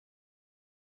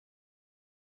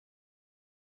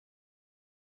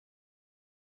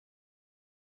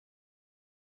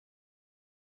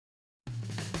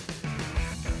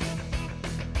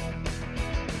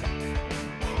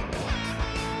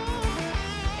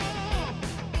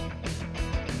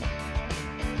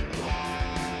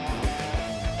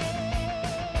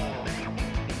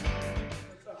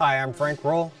Hi, I'm Frank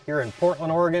Roll here in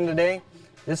Portland, Oregon today.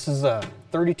 This is a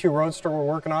 32 Roadster we're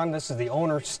working on. This is the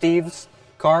owner Steve's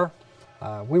car.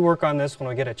 We work on this when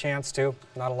we get a chance to.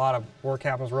 Not a lot of work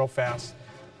happens real fast.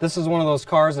 This is one of those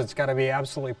cars that's got to be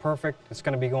absolutely perfect. It's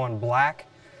going to be going black,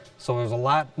 so there's a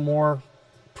lot more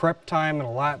prep time and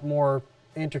a lot more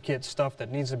intricate stuff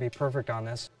that needs to be perfect on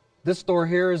this. This door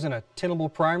here is in a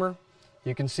tintable primer.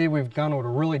 You can see we've gone with a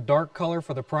really dark color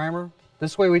for the primer.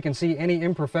 This way we can see any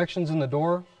imperfections in the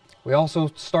door. We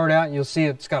also start out, you'll see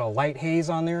it's got a light haze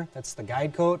on there. That's the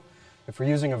guide coat. If we're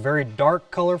using a very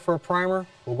dark color for a primer,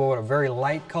 we'll go with a very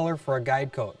light color for a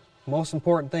guide coat. Most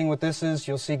important thing with this is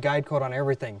you'll see guide coat on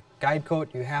everything. Guide coat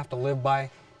you have to live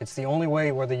by. It's the only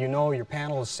way whether you know your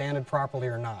panel is sanded properly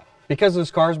or not. Because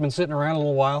this car's been sitting around a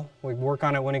little while, we work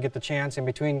on it when we get the chance in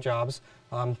between jobs.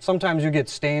 Sometimes you get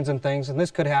stains and things, and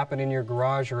this could happen in your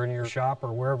garage or in your shop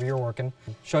or wherever you're working.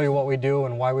 Show you what we do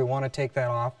and why we want to take that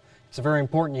off. It's very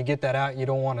important you get that out. You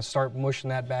don't want to start mushing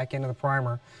that back into the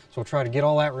primer. So we'll try to get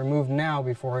all that removed now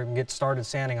before we can get started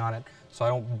sanding on it, so I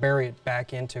don't bury it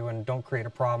back into and don't create a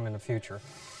problem in the future.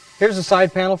 Here's the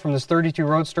side panel from this 32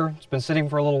 Roadster. It's been sitting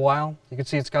for a little while. You can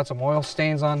see it's got some oil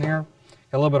stains on here.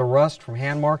 Got a little bit of rust from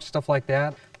hand marks, stuff like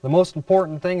that. The most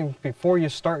important thing before you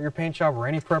start your paint job or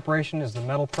any preparation is the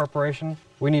metal preparation.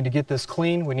 We need to get this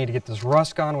clean, we need to get this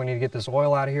rust gone, we need to get this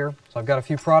oil out of here. So I've got a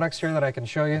few products here that I can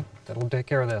show you that will take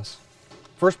care of this.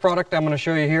 First product I'm going to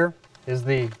show you here is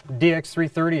the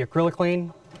DX330 Acrylic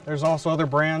Clean. There's also other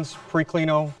brands,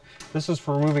 Pre-Cleano. This is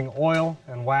for removing oil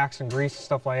and wax and grease,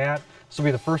 stuff like that. This will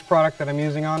be the first product that I'm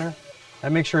using on her.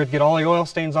 That makes sure to get all the oil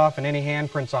stains off and any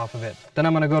handprints off of it. Then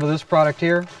I'm going to go to this product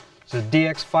here. It's a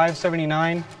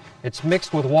DX579. It's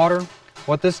mixed with water.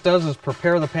 What this does is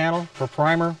prepare the panel for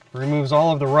primer, removes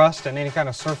all of the rust and any kind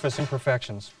of surface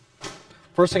imperfections.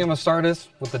 First thing I'm going to start is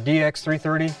with the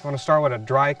DX330. I'm going to start with a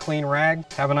dry, clean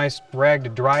rag. Have a nice rag to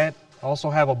dry it. Also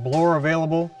have a blower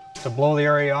available to blow the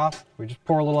area off. We just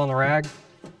pour a little on the rag.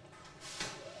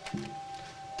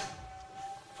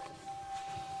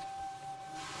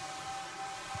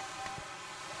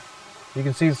 You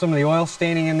can see some of the oil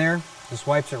staining in there. Just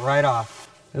wipes it right off.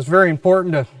 It's very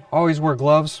important to always wear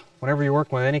gloves whenever you're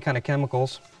working with any kind of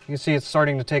chemicals. You can see it's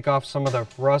starting to take off some of the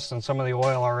rust and some of the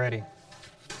oil already.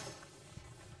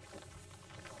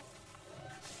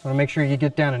 Want to make sure you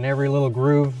get down in every little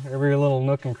groove, every little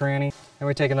nook and cranny. Then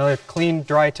we take another clean,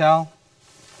 dry towel.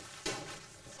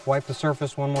 Wipe the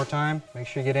surface one more time. Make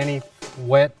sure you get any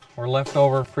wet or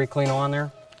leftover Pre-Cleano on there.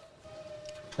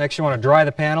 Next, you want to dry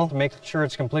the panel to make sure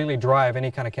it's completely dry of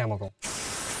any kind of chemical.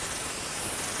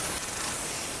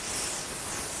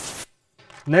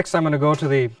 Next, I'm going to go to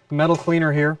the metal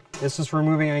cleaner here. This is for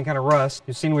removing any kind of rust.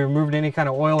 You've seen we removed any kind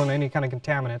of oil and any kind of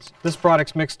contaminants. This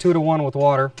product's mixed 2 to 1 with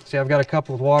water. See, I've got a cup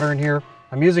with water in here.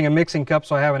 I'm using a mixing cup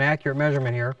so I have an accurate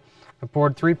measurement here. I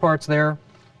poured 3 parts there.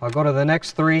 I'll go to the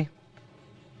next 3. And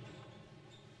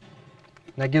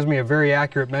that gives me a very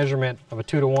accurate measurement of a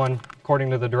 2 to 1 according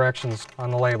to the directions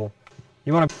on the label.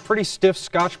 You want a pretty stiff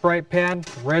Scotch-Brite pad.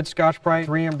 Red Scotch-Brite,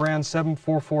 3M brand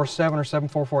 7447 or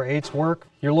 7448s work.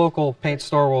 Your local paint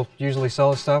store will usually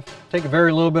sell this stuff. Take a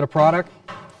very little bit of product.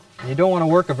 You don't want to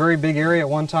work a very big area at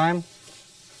one time.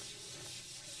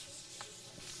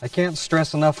 I can't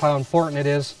stress enough how important it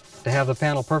is to have the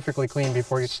panel perfectly clean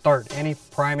before you start any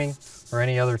priming or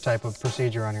any other type of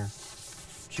procedure on here.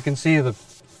 As you can see, the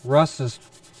rust is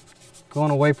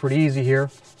going away pretty easy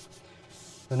here.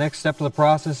 The next step of the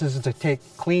process is to take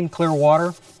clean, clear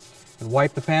water and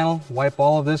wipe the panel, wipe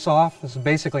all of this off. This is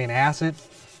basically an acid.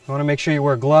 You want to make sure you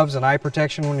wear gloves and eye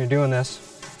protection when you're doing this.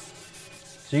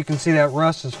 So you can see that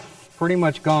rust is pretty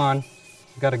much gone.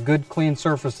 You've got a good clean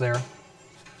surface there.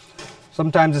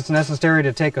 Sometimes it's necessary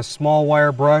to take a small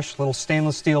wire brush, little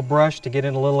stainless steel brush to get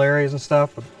into little areas and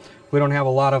stuff, but we don't have a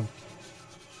lot of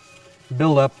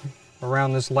buildup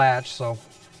around this latch, so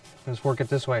let's work it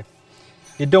this way.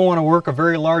 You don't want to work a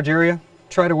very large area.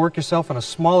 Try to work yourself in a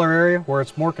smaller area where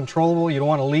it's more controllable. You don't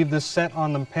want to leave this set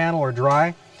on the panel or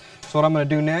dry. So what I'm going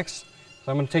to do next is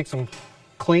I'm going to take some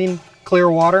clean, clear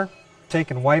water,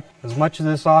 take and wipe as much of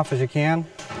this off as you can.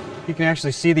 You can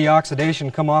actually see the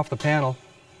oxidation come off the panel.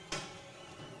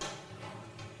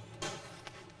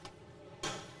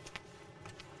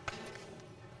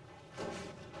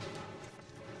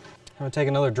 I'm going to take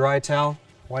another dry towel,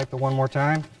 wipe it one more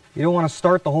time. You don't want to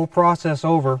start the whole process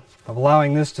over of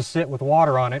allowing this to sit with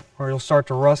water on it, or you'll start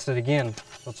to rust it again.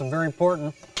 So it's very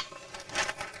important.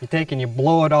 You take and you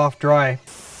blow it off dry.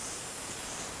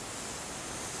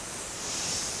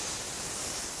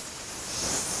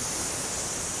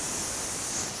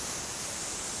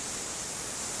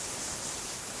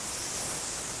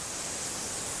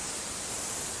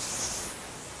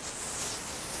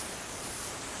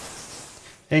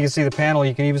 You can see the panel,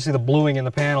 you can even see the bluing in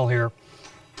the panel here.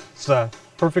 It's a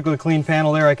perfectly clean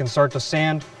panel there. I can start to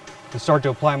sand and start to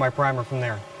apply my primer from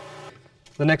there.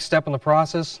 The next step in the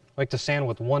process, I like to sand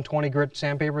with 120 grit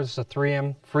sandpaper. This is a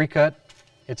 3M free cut.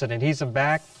 It's an adhesive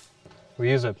back. We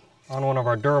use it on one of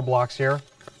our Durablocks here.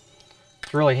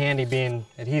 It's really handy being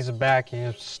adhesive back.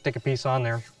 You just stick a piece on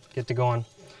there, get to going.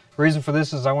 The reason for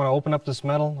this is I want to open up this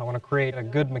metal. I want to create a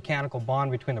good mechanical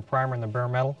bond between the primer and the bare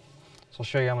metal. So I'll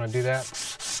show you how I'm going to do that.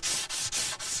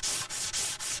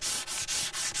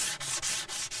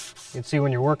 You can see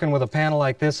when you're working with a panel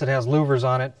like this, it has louvers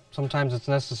on it. Sometimes it's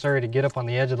necessary to get up on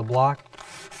the edge of the block.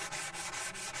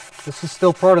 This is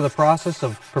still part of the process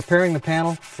of preparing the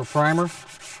panel for primer.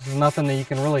 This is nothing that you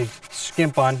can really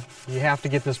skimp on. You have to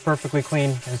get this perfectly clean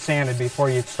and sanded before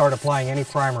you start applying any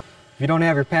primer. If you don't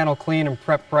have your panel clean and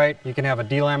prepped right, you can have a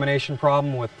delamination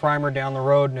problem with primer down the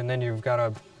road, and then you've got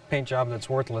a paint job that's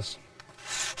worthless.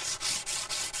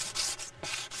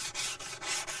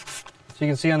 So you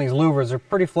can see on these louvers, they're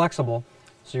pretty flexible,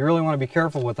 so you really want to be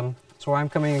careful with them. That's why I'm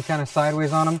coming in kind of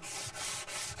sideways on them.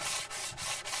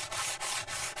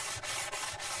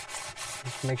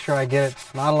 Just make sure I get it,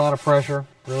 not a lot of pressure,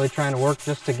 really trying to work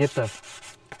just to get the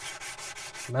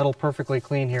metal perfectly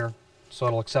clean here so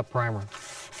it'll accept primer.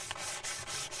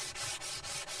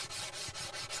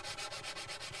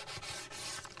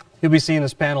 You'll be seeing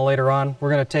this panel later on.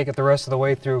 We're going to take it the rest of the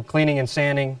way through cleaning and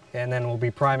sanding, and then we'll be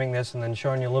priming this and then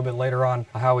showing you a little bit later on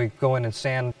how we go in and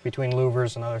sand between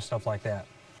louvers and other stuff like that.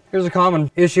 Here's a common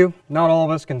issue. Not all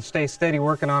of us can stay steady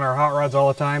working on our hot rods all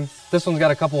the time. This one's got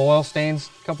a couple of oil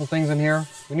stains, a couple things in here.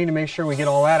 We need to make sure we get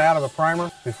all that out of the primer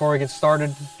before we get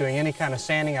started doing any kind of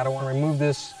sanding. I don't want to remove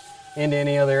this into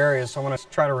any other areas, so I'm going to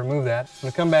try to remove that. I'm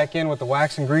going to come back in with the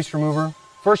wax and grease remover.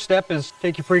 First step is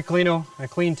take your pre-cleano and a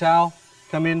clean towel.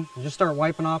 Come in and just start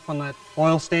wiping off on that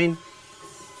oil stain.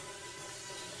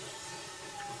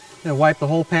 And wipe the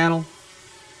whole panel.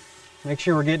 Make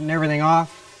sure we're getting everything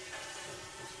off.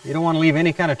 You don't want to leave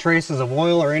any kind of traces of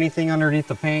oil or anything underneath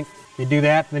the paint. If you do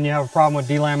that, then you have a problem with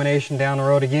delamination down the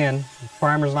road again. The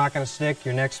primer's not going to stick,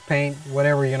 your next paint,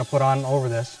 whatever you're going to put on over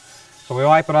this. So we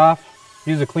wipe it off.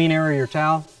 Use a clean area of your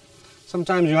towel.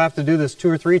 Sometimes you'll have to do this 2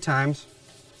 or 3 times.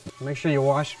 Make sure you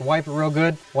wipe it real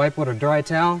good. Wipe with a dry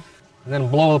towel. And then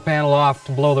blow the panel off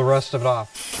to blow the rest of it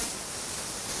off.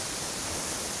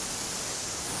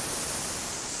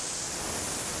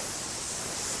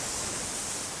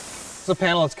 It's a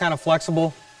panel that's kind of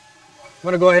flexible. I'm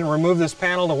going to go ahead and remove this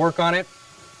panel to work on it.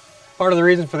 Part of the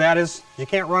reason for that is you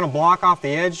can't run a block off the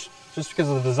edge just because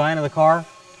of the design of the car.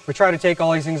 We try to take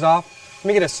all these things off.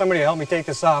 Let me get somebody to help me take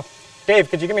this off. Dave,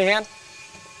 could you give me a hand?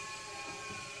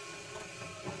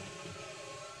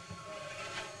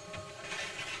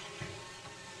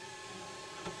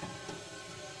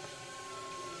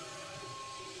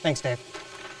 Thanks, Dave.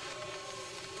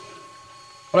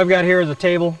 What I've got here is a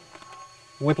table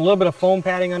with a little bit of foam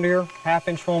padding under here,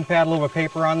 1/2-inch foam pad, a little bit of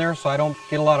paper on there so I don't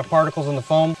get a lot of particles in the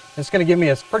foam. It's going to give me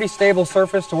a pretty stable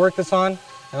surface to work this on,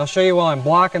 and I'll show you while I'm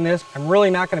blocking this. I'm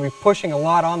really not going to be pushing a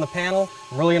lot on the panel.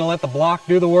 I'm really going to let the block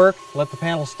do the work, let the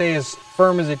panel stay as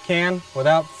firm as it can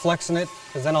without flexing it,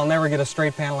 because then I'll never get a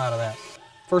straight panel out of that.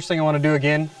 First thing I want to do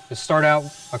again is start out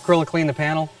acrylic clean the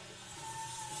panel.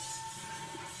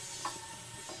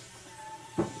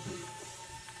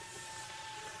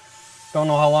 Don't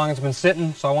know how long it's been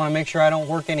sitting, so I want to make sure I don't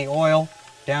work any oil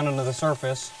down into the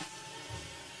surface.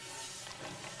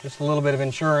 Just a little bit of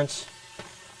insurance.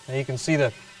 Now you can see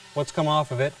what's come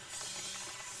off of it.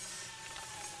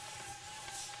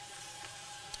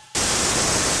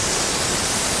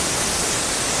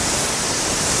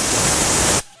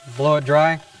 Blow it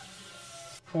dry.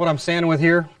 What I'm sanding with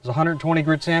here is 120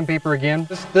 grit sandpaper again.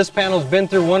 This panel's been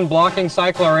through 1 blocking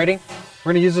cycle already.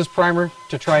 We're going to use this primer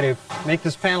to try to make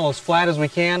this panel as flat as we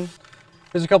can.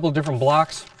 There's a couple of different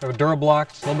blocks. We have a Durablock,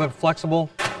 it's a little bit flexible.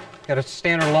 Got a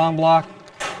standard long block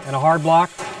and a hard block.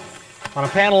 On a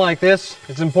panel like this,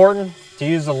 it's important to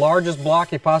use the largest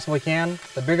block you possibly can.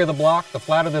 The bigger the block, the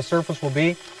flatter the surface will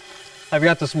be. I've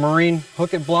got this marine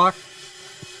hook it block,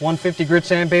 150 grit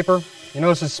sandpaper. You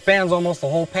notice it spans almost the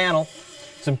whole panel.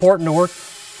 It's important to work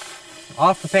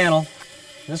off the panel.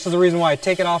 This is the reason why I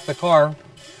take it off the car,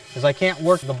 is I can't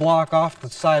work the block off the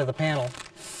side of the panel.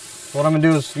 So what I'm going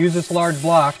to do is use this large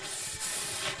block.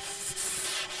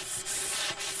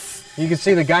 You can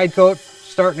see the guide coat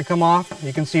starting to come off.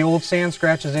 You can see old sand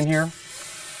scratches in here.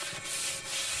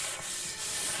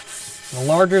 The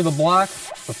larger the block,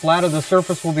 the flatter the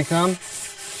surface will become.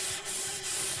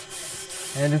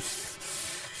 And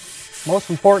it's most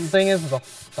important thing is the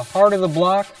harder the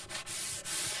block,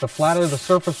 the flatter the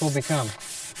surface will become.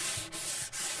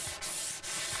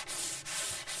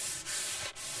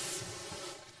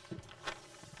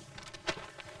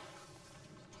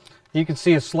 You can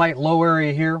see a slight low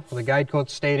area here where the guide coat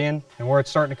stayed in and where it's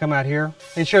starting to come out here.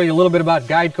 Let me show you a little bit about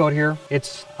guide coat here.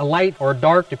 It's a light or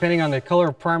dark depending on the color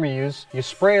of primer you use. You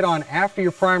spray it on after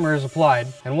your primer is applied,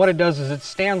 and what it does is it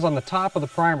stands on the top of the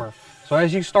primer. So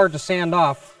as you start to sand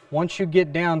off, once you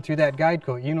get down through that guide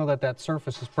coat, you know that that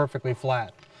surface is perfectly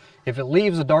flat. If it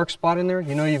leaves a dark spot in there,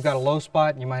 you know you've got a low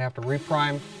spot and you might have to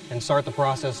reprime and start the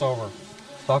process over.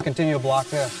 So I'll continue to block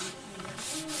this.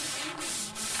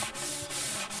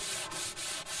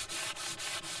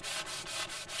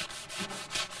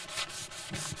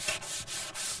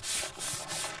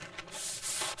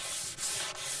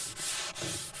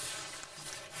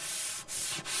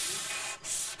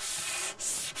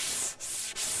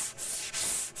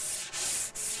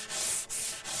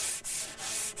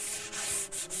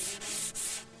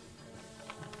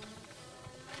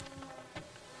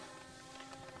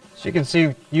 So you can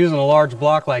see, using a large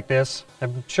block like this,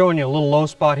 I'm showing you a little low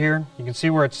spot here. You can see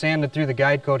where it's sanded through the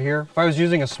guide coat here. If I was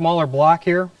using a smaller block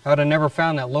here, I would have never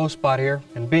found that low spot here.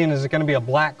 And being as it's going to be a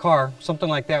black car, something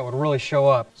like that would really show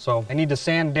up. So I need to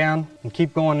sand down and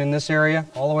keep going in this area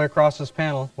all the way across this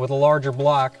panel with a larger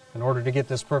block in order to get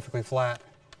this perfectly flat.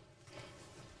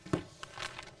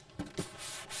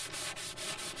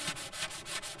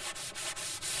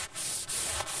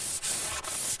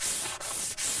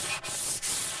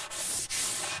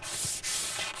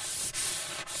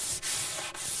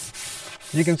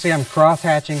 You can see I'm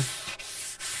cross-hatching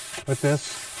with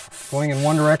this, going in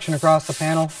one direction across the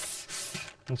panel,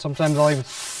 and sometimes I'll even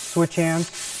switch hands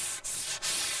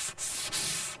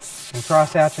and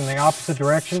cross-hatch in the opposite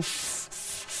direction.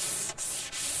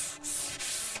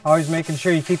 Always making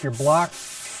sure you keep your block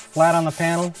flat on the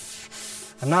panel.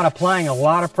 I'm not applying a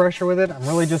lot of pressure with it. I'm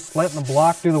really just letting the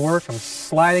block do the work. I'm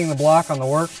sliding the block on the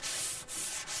work.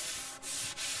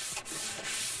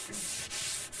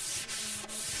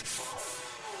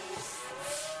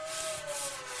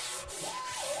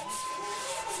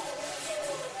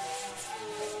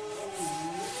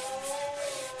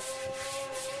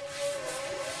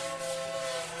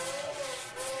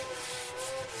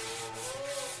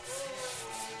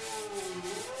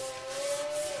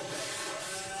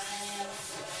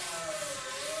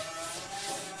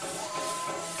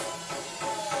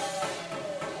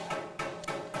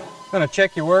 Going to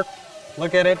check your work,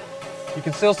 look at it. You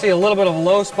can still see a little bit of a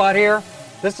low spot here.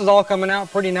 This is all coming out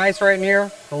pretty nice right in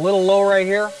here. A little low right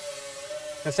here.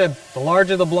 Like I said, the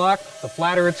larger the block, the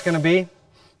flatter it's going to be.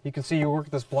 You can see you work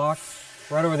this block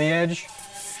right over the edge.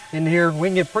 In here, we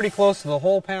can get pretty close to the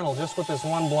whole panel just with this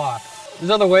one block.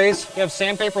 There's other ways. You have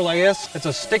sandpaper like this. It's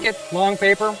a stick-it long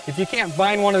paper. If you can't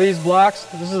find one of these blocks,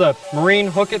 this is a marine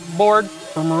hook-it board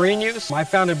for marine use. I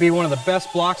found it to be one of the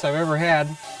best blocks I've ever had.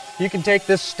 You can take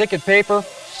this stick-it paper,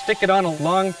 stick it on a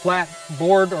long flat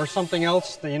board or something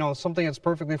else, you know, something that's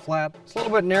perfectly flat. It's a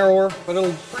little bit narrower, but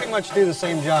it'll pretty much do the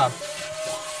same job.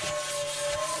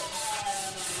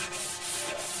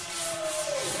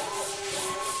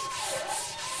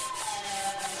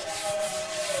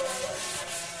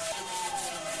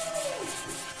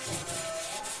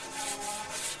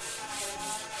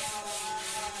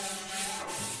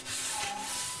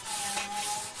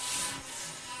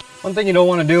 One thing you don't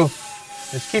want to do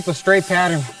is keep a straight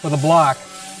pattern with a block.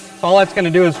 All that's going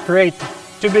to do is create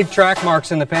two big track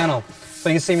marks in the panel. So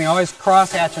you see me always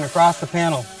cross-hatching across the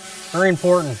panel. Very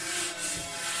important.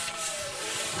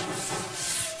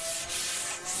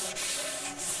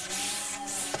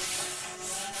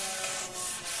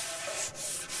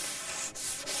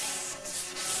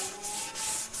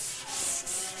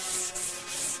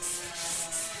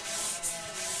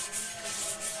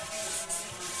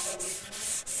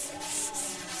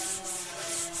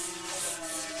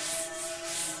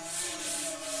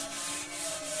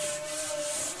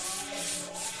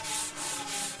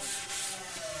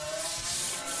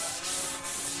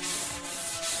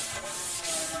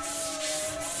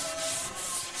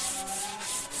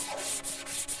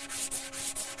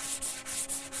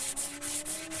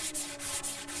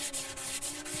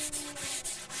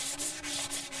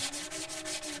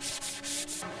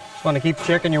 Just want to keep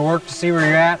checking your work to see where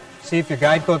you're at, see if your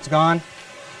guide coat's gone.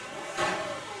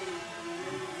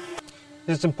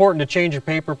 It's important to change your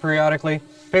paper periodically.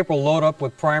 Paper will load up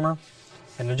with primer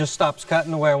and it just stops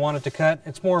cutting the way I want it to cut.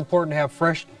 It's more important to have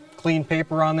fresh, clean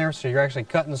paper on there so you're actually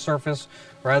cutting the surface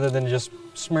rather than just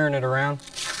smearing it around.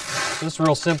 This is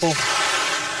real simple.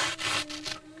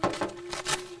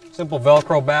 Simple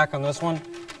Velcro back on this one.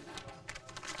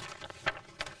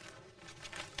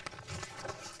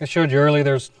 I showed you earlier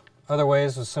there's other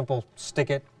ways, a simple stick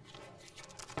it.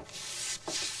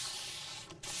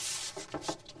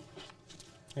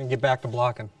 And get back to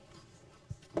blocking.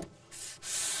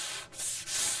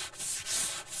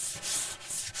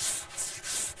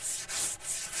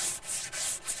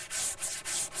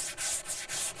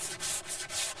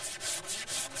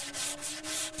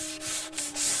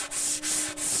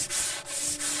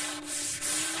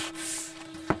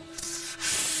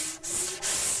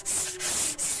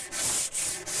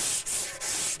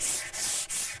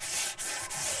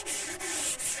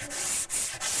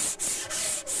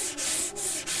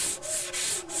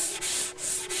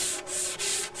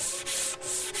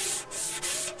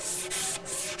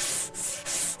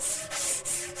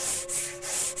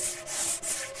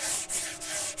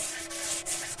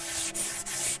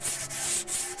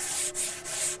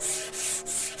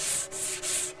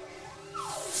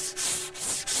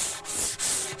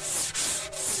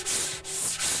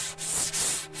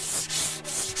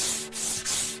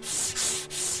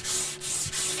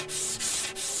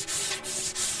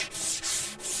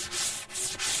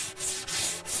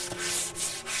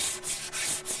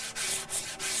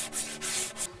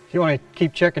 If you want to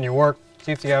keep checking your work,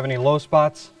 see if you have any low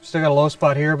spots. Still got a low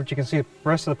spot here, but you can see the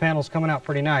rest of the panel's coming out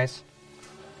pretty nice.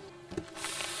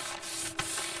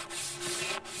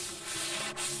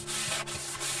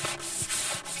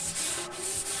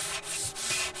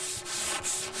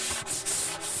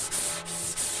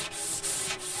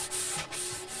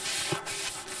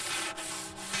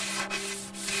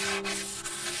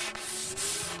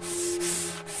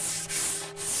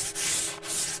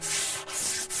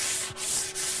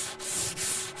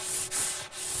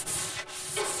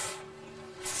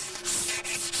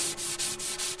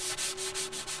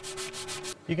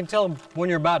 You can tell when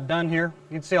you're about done here.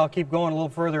 You can see I'll keep going a little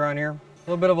further on here. A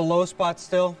little bit of a low spot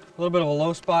still, a little bit of a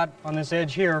low spot on this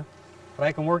edge here, but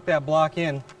I can work that block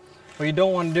in. What you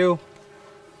don't want to do,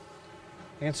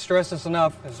 I can't stress this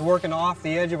enough, is working off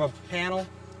the edge of a panel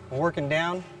and working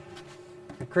down.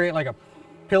 You create like a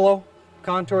pillow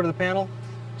contour to the panel.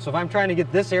 So if I'm trying to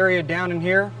get this area down in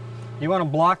here, you want to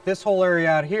block this whole area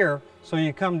out here so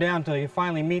you come down till you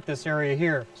finally meet this area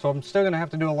here. So I'm still going to have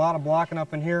to do a lot of blocking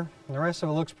up in here, and the rest of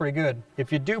it looks pretty good.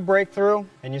 If you do break through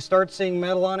and you start seeing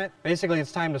metal on it, basically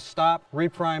it's time to stop,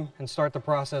 reprime, and start the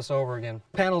process over again.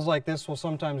 Panels like this will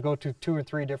sometimes go to 2 or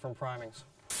 3 different primings.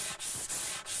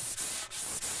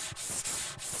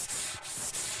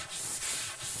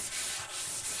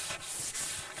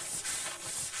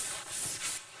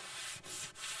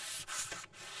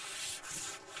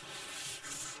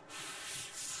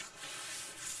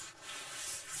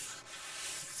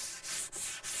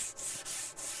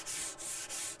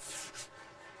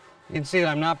 You can see that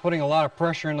I'm not putting a lot of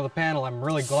pressure into the panel. I'm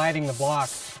really gliding the block,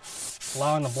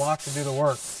 allowing the block to do the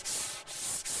work.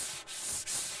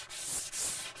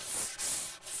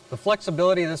 The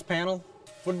flexibility of this panel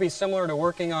would be similar to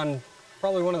working on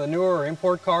probably one of the newer or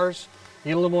import cars.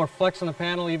 You get a little more flex in the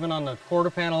panel, even on the quarter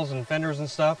panels and fenders and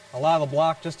stuff. Allow the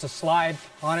block just to slide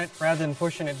on it rather than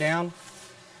pushing it down.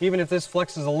 Even if this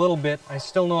flexes a little bit, I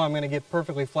still know I'm going to get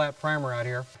perfectly flat primer out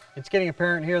here. It's getting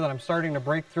apparent here that I'm starting to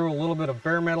break through a little bit of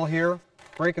bare metal here,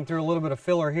 breaking through a little bit of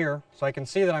filler here, so I can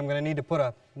see that I'm going to need to put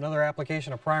another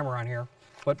application of primer on here.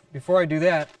 But before I do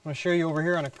that, I'm going to show you over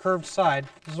here on a curved side.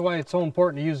 This is why it's so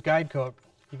important to use guide coat.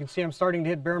 You can see I'm starting to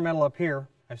hit bare metal up here.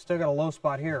 I've still got a low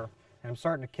spot here, and I'm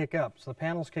starting to kick up. So the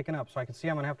panel's kicking up, so I can see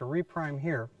I'm going to have to reprime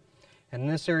here. And in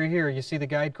this area here, you see the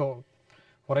guide coat.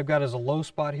 What I've got is a low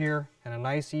spot here and a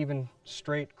nice even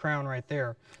straight crown right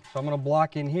there. So I'm going to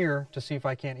block in here to see if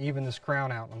I can't even this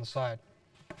crown out on the side.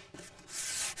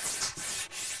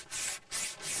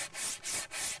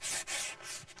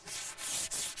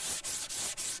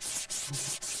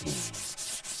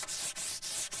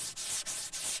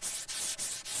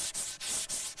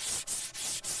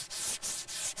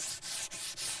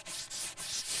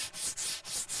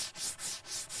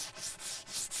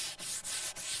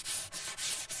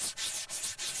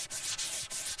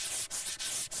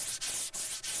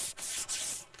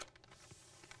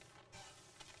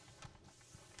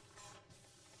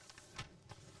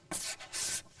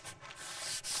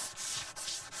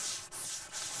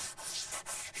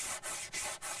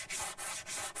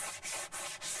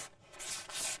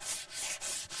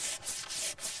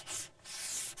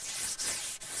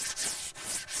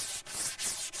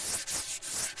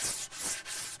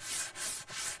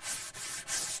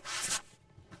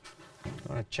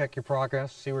 Check your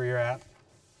progress, see where you're at.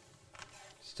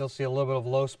 Still see a little bit of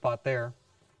low spot there,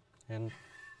 and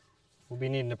we'll be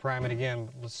needing to prime it again.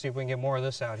 Let's see if we can get more of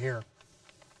this out here.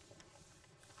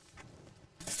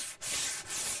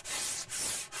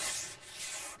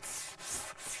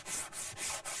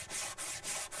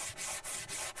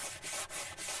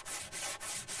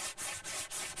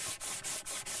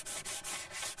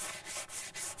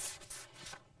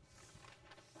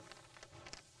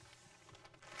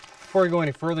 Before we go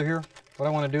any further here, what I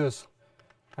want to do is,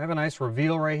 I have a nice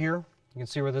reveal right here. You can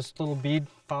see where this little bead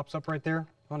pops up right there.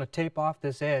 I want to tape off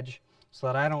this edge so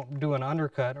that I don't do an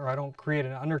undercut, or I don't create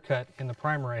an undercut in the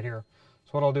primer right here. So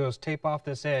what I'll do is tape off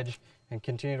this edge and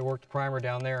continue to work the primer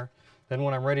down there. Then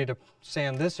when I'm ready to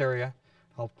sand this area,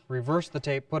 I'll reverse the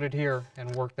tape, put it here,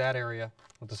 and work that area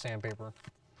with the sandpaper.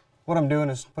 What I'm doing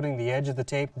is putting the edge of the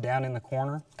tape down in the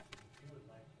corner.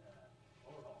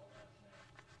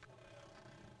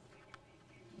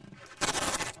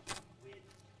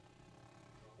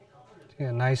 Get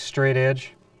a nice straight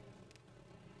edge.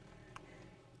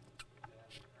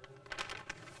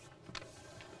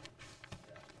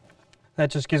 That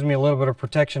just gives me a little bit of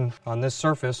protection on this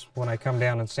surface when I come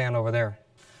down and sand over there.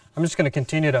 I'm just going to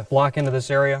continue to block into this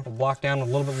area. We'll block down a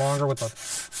little bit longer with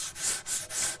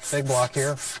a big block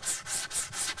here.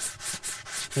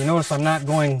 You notice I'm not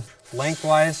going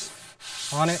lengthwise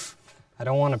on it. I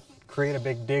don't want to create a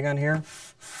big dig on here.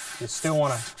 You still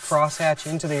want to cross hatch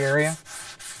into the area.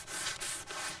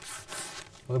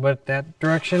 A little bit that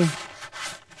direction.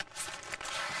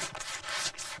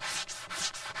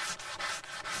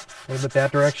 A little bit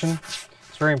that direction.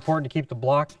 It's very important to keep the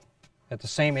block at the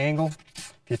same angle.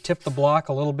 If you tip the block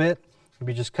a little bit, you'll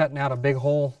be just cutting out a big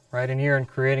hole right in here and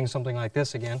creating something like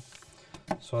this again.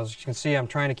 So as you can see, I'm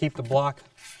trying to keep the block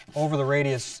over the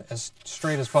radius as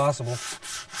straight as possible.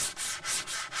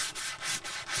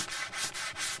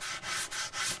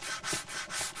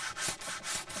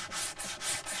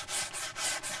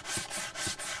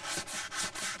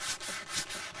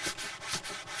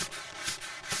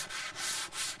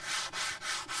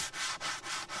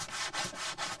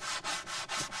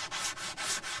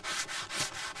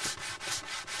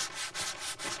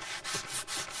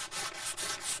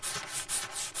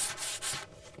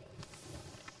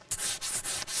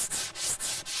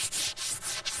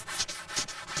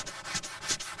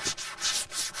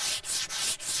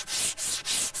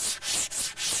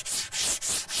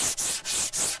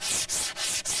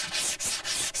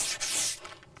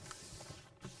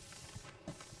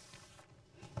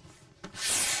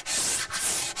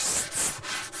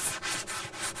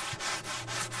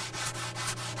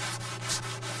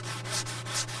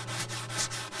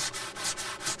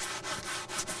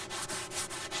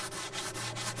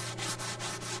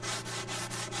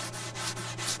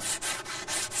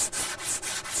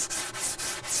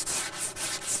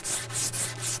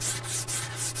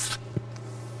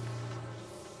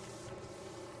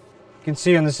 You can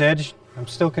see on this edge, I'm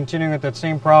still continuing with that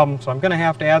same problem, so I'm going to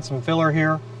have to add some filler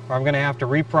here, or I'm going to have to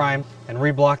reprime and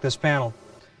reblock this panel.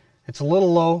 It's a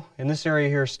little low in this area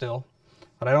here still,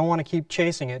 but I don't want to keep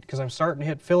chasing it because I'm starting to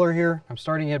hit filler here, I'm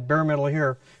starting to hit bare metal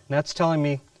here, and that's telling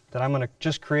me that I'm going to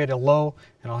just create a low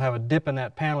and I'll have a dip in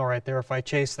that panel right there if I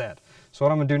chase that. So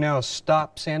what I'm going to do now is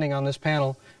stop sanding on this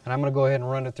panel, and I'm going to go ahead and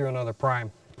run it through another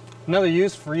prime. Another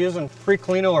use for using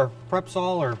Pre-Cleano or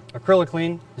Prep-Sol or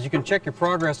Acryliclean is you can check your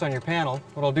progress on your panel.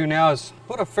 What I'll do now is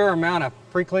put a fair amount of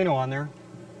Pre-Cleano on there.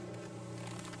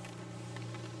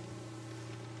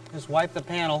 Just wipe the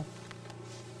panel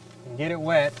and get it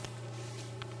wet.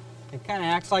 It kind of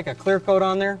acts like a clear coat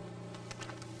on there.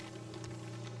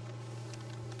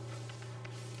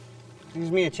 Gives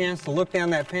me a chance to look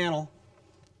down that panel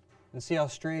and see how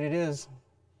straight it is.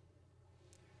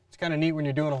 It's kind of neat when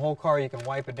you're doing a whole car, you can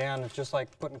wipe it down. It's just like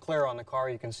putting clear on the car.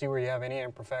 You can see where you have any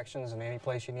imperfections and any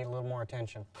place you need a little more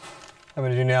attention. What I'm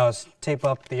going to do now is tape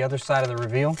up the other side of the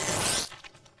reveal.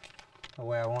 That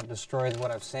way I won't destroy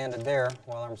what I've sanded there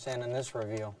while I'm sanding this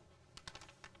reveal.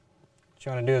 What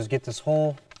you want to do is get this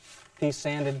whole piece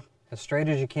sanded as straight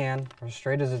as you can, or as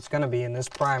straight as it's going to be in this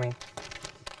priming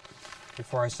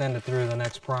before I send it through the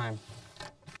next prime.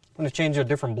 I'm going to change to a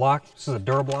different block. This is a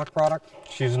Durablock product.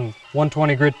 It's using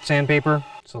 120 grit sandpaper,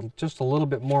 so just a little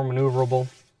bit more maneuverable.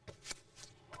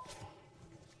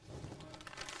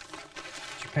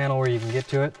 Get your panel where you can get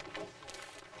to it.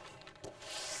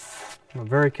 I'm going to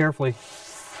very carefully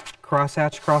cross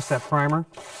hatch across that primer.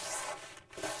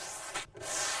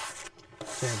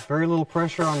 Okay, very little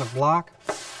pressure on the block.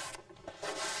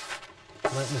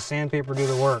 Letting the sandpaper do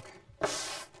the work.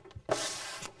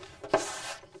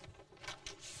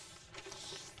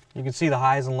 You can see the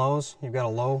highs and lows. You've got a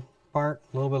low part,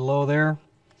 a little bit low there, a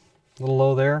little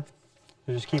low there.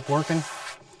 You just keep working.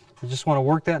 You just want to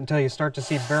work that until you start to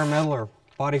see bare metal or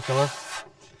body filler.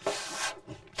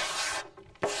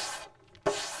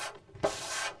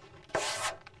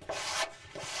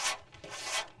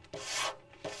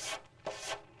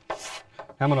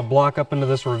 I'm going to block up into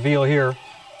this reveal here.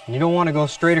 And you don't want to go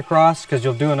straight across because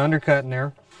you'll do an undercut in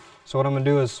there. So what I'm going to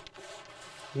do is,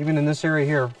 even in this area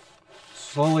here,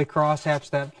 slowly cross hatch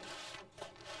that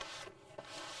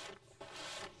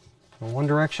in one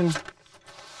direction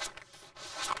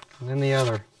and then the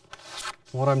other.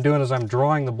 What I'm doing is I'm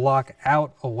drawing the block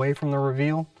out away from the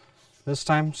reveal this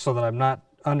time so that I'm not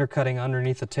undercutting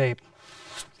underneath the tape.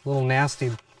 A little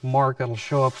nasty mark that'll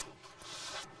show up.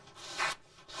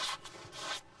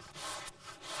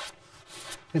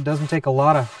 It doesn't take a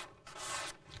lot of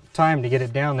time to get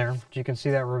it down there. You can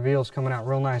see that reveal is coming out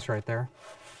real nice right there.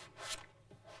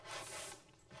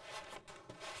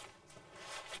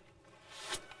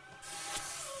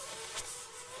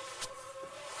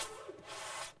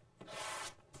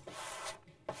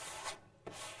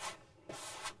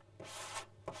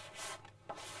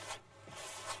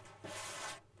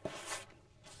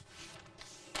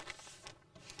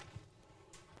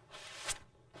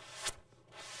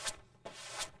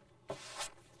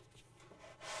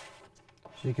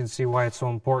 So you can see why it's so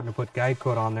important to put guide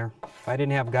coat on there. If I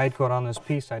didn't have guide coat on this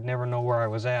piece, I'd never know where I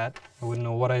was at. I wouldn't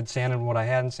know what I'd sanded and what I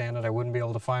hadn't sanded. I wouldn't be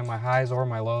able to find my highs or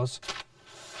my lows.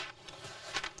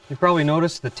 You probably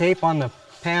noticed the tape on the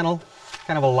panel,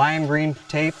 kind of a lime green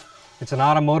tape. It's an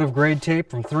automotive grade tape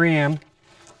from 3M.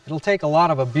 It'll take a lot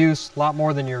of abuse, a lot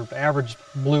more than your average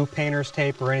blue painter's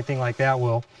tape or anything like that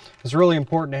will. It's really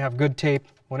important to have good tape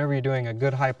whenever you're doing a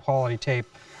good high quality tape.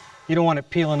 You don't want it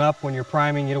peeling up when you're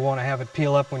priming, you don't want to have it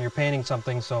peel up when you're painting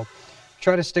something, so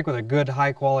try to stick with a good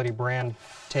high quality brand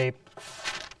tape.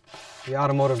 The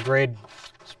automotive grade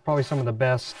is probably some of the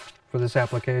best for this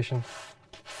application.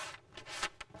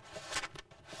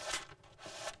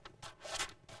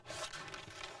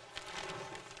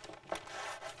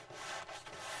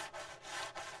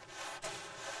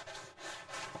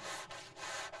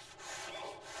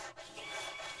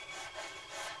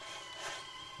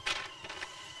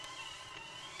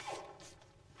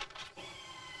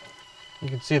 You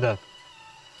can see the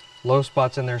low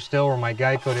spots in there still where my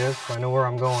guide coat is, so I know where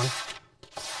I'm going.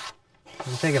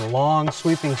 I'm taking long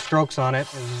sweeping strokes on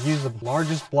it and just use the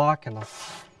largest block and the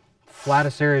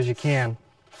flattest areas you can.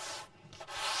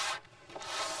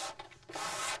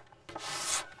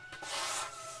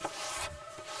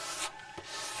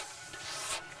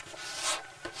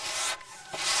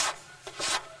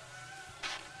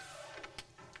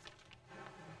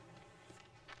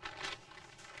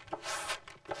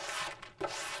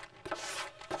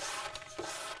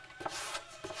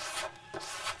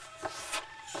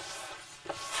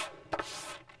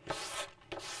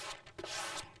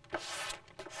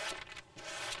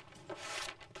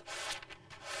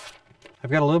 I've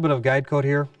got a little bit of guide coat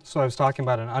here, so I was talking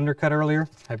about an undercut earlier.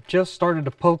 I've just started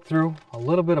to poke through a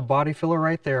little bit of body filler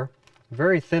right there,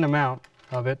 very thin amount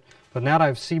of it, but now that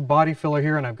I see body filler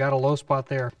here and I've got a low spot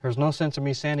there, there's no sense of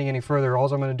me sanding any further. All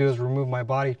I'm going to do is remove my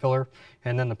body filler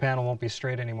and then the panel won't be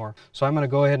straight anymore. So I'm going to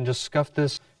go ahead and just scuff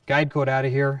this guide coat out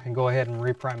of here and go ahead and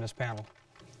reprime this panel.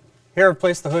 Here I've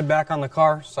placed the hood back on the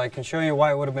car so I can show you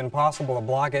why it would have been possible to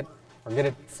block it or get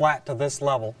it flat to this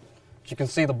level. As you can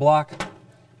see, the block,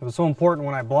 it was so important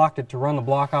when I blocked it to run the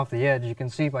block off the edge. You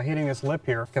can see by hitting this lip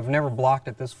here, I've never blocked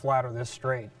it this flat or this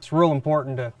straight. It's real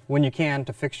important to, when you can,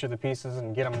 to fixture the pieces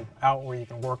and get them out where you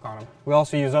can work on them. We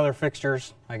also use other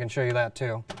fixtures. I can show you that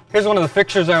too. Here's one of the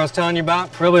fixtures I was telling you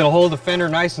about. Really to hold the fender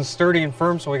nice and sturdy and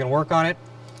firm so we can work on it.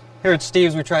 Here at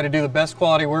Steve's we try to do the best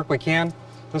quality work we can.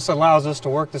 This allows us to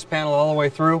work this panel all the way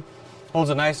through. Holds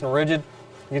it nice and rigid.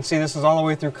 You can see this is all the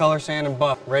way through color, sand, and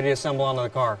buff, ready to assemble onto the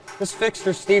car. This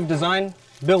fixture Steve designed,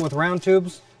 built with round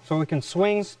tubes, so we can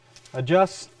swings,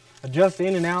 adjust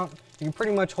in and out. You can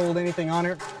pretty much hold anything on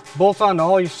it. Bolts onto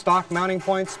all your stock mounting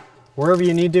points, wherever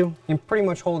you need to. You can pretty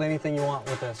much hold anything you want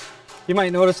with this. You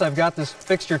might notice I've got this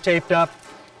fixture taped up.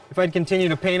 If I'd continue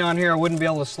to paint on here, I wouldn't be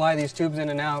able to slide these tubes in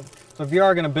and out. So if you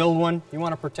are going to build one, you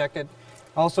want to protect it.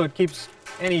 Also, it keeps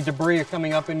any debris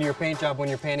coming up into your paint job when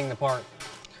you're painting the part.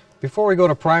 Before we go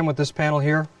to prime with this panel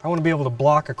here, I want to be able to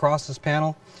block across this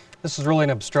panel. This is really an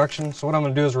obstruction, so what I'm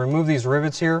going to do is remove these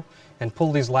rivets here and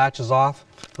pull these latches off.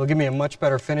 It'll give me a much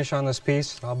better finish on this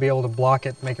piece. I'll be able to block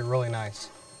it, make it really nice.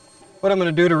 What I'm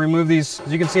going to do to remove these,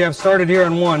 as you can see I've started here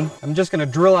on one. I'm just going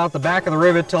to drill out the back of the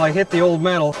rivet till I hit the old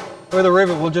metal, or the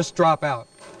rivet will just drop out.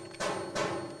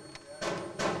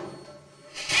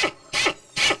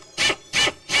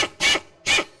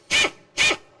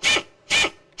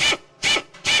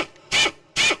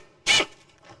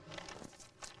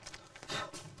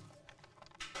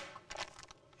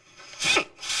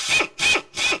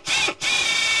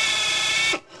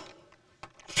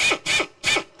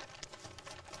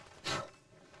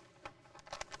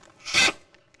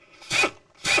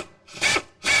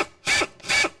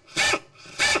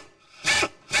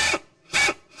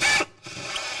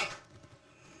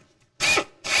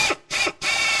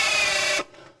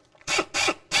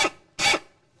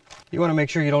 You want to make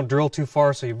sure you don't drill too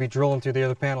far so you'll be drilling through the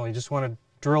other panel. You just want to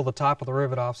drill the top of the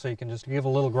rivet off so you can just give a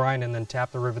little grind and then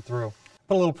tap the rivet through.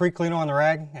 Put a little pre-cleaner on the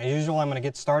rag. As usual, I'm going to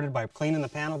get started by cleaning the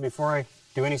panel before I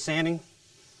do any sanding.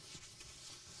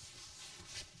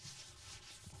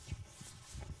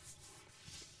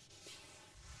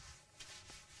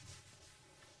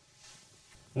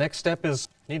 Next step is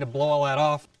you need to blow all that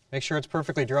off. Make sure it's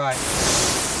perfectly dry.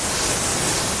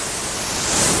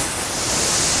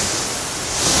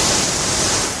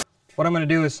 What I'm going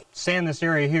to do is sand this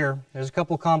area here. There's a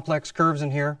couple complex curves in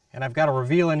here, and I've got a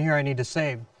reveal in here I need to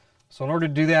save. So in order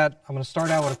to do that, I'm going to start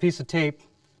out with a piece of tape.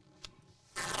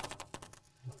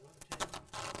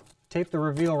 Tape the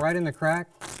reveal right in the crack.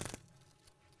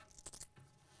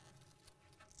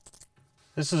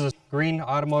 This is a green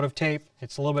automotive tape.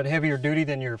 It's a little bit heavier duty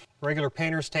than your regular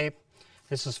painter's tape.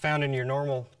 This is found in your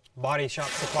normal body shop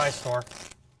supply store.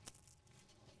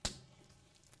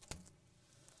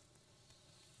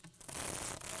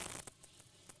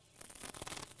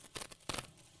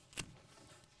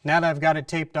 Now that I've got it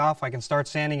taped off, I can start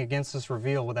sanding against this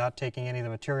reveal without taking any of the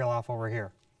material off over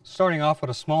here. Starting off with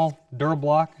a small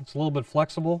Durablock, it's a little bit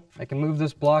flexible. I can move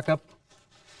this block up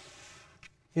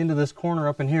into this corner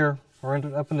up in here, or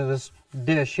up into this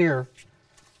dish here.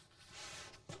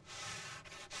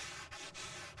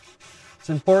 It's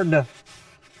important to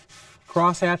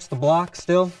cross-hatch the block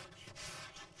still.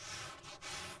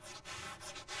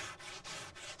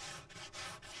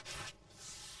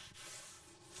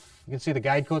 You can see the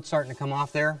guide coat starting to come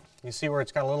off there. You see where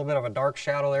it's got a little bit of a dark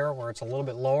shadow there, where it's a little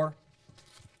bit lower.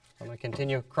 I'm going to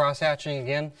continue cross-hatching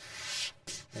again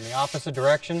in the opposite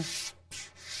direction.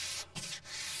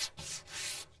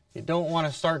 You don't want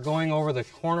to start going over the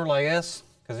corner like this,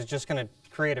 because it's just going to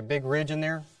create a big ridge in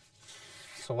there.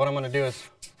 So what I'm going to do is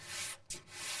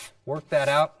work that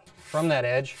out from that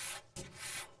edge.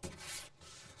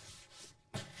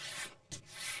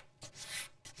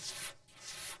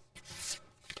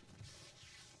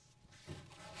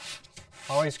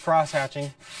 Always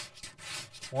cross-hatching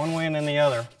one way and then the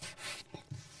other.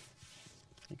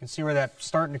 You can see where that's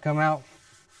starting to come out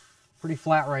pretty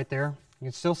flat right there. You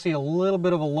can still see a little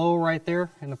bit of a low right there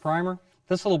in the primer.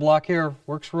 This little block here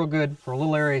works real good for a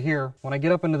little area here. When I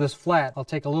get up into this flat, I'll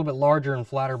take a little bit larger and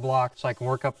flatter block so I can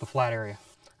work up the flat area.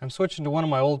 I'm switching to one of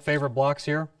my old favorite blocks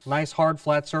here. Nice hard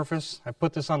flat surface. I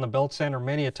put this on the belt sander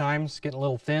many a time. It's getting a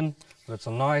little thin, but it's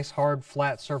a nice hard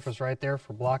flat surface right there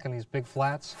for blocking these big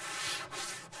flats.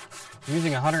 I'm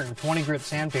using 120 grit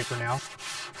sandpaper now.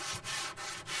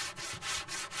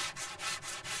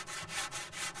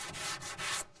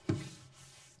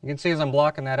 You can see as I'm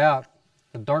blocking that out,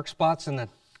 the dark spots in the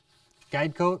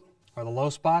guide coat are the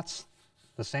low spots.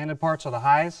 The sanded parts are the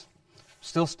highs.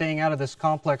 Still staying out of this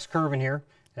complex curve in here.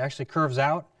 It actually curves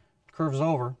out, curves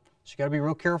over. So you got to be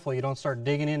real careful you don't start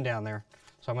digging in down there.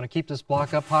 So I'm going to keep this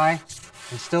block up high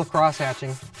and still cross-hatching.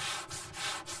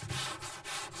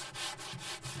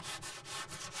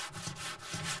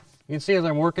 You can see as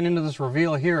I'm working into this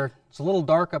reveal here, it's a little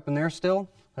dark up in there still.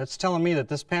 That's telling me that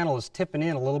this panel is tipping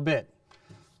in a little bit.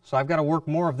 So I've got to work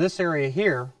more of this area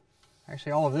here,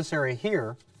 actually all of this area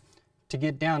here, to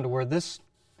get down to where this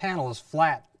panel is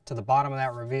flat to the bottom of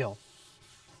that reveal.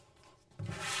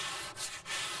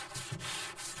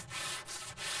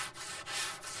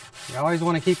 You always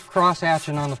want to keep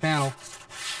cross-hatching on the panel,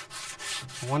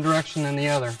 one direction and the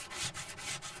other.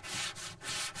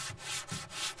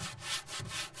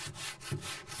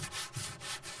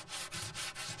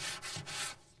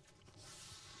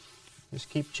 Just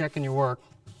keep checking your work.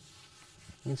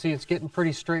 You can see it's getting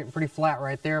pretty straight and pretty flat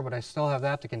right there, but I still have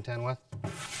that to contend with.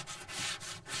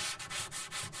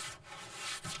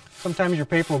 Sometimes your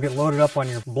paper will get loaded up on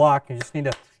your block. You just need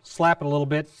to slap it a little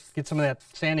bit, get some of that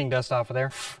sanding dust off of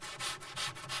there.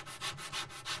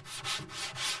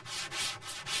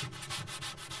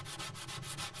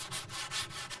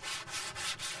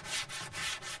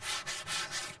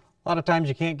 A lot of times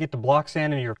you can't get the block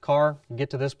sand in your car and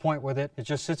get to this point with it. It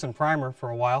just sits in primer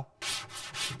for a while.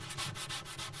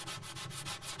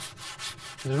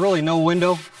 There's really no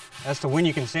window as to when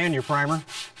you can sand your primer.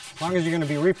 As long as you're going to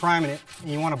be repriming it and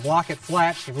you want to block it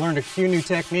flat, you've learned a few new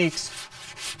techniques.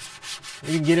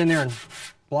 You can get in there and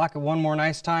block it one more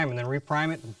nice time and then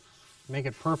reprime it and make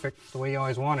it perfect the way you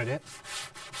always wanted it.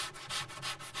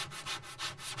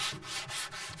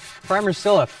 Primer's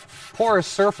still a porous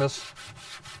surface,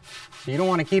 so you don't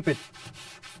want to keep it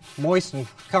moist and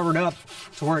covered up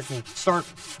to where it can start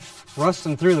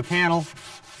rusting through the panel.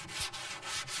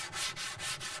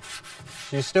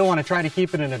 So you still want to try to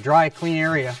keep it in a dry, clean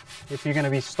area if you're going to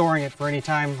be storing it for any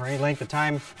time or any length of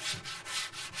time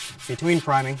between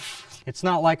priming. It's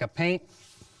not like a paint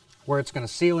where it's going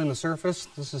to seal in the surface.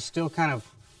 This is still kind of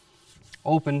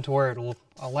open to where it will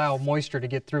allow moisture to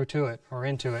get through to it or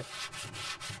into it.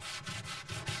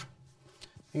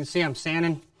 You can see I'm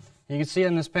sanding. You can see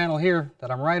on this panel here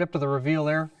that I'm right up to the reveal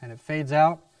there and it fades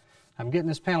out. I'm getting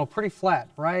this panel pretty flat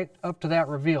right up to that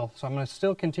reveal. So I'm going to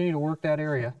still continue to work that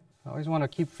area. I always want to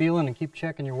keep feeling and keep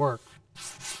checking your work.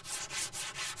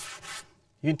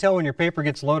 You can tell when your paper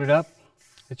gets loaded up,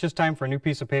 it's just time for a new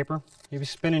piece of paper. You'll be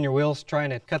spinning your wheels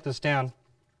trying to cut this down.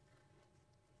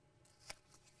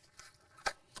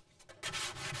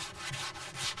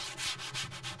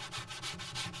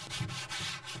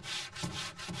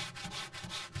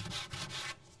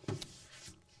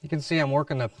 You can see I'm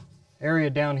working the area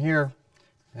down here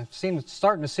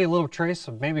Starting to see a little trace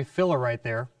of maybe filler right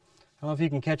there. I don't know if you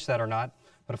can catch that or not,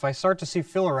 but if I start to see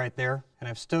filler right there and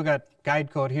I've still got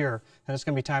guide coat here, then it's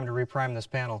going to be time to reprime this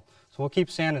panel. So we'll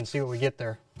keep sanding and see what we get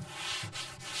there.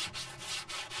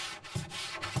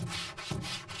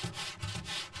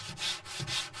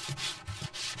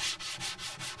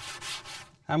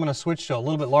 I'm going to switch to a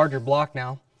little bit larger block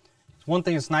now. One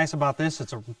thing that's nice about this,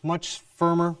 it's a much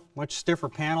firmer, much stiffer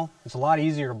panel. It's a lot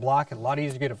easier to block it, a lot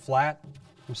easier to get it flat.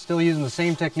 I'm still using the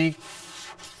same technique.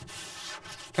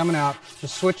 Coming out,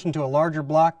 just switching to a larger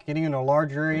block, getting into a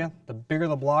larger area. The bigger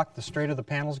the block, the straighter the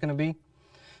panel is going to be.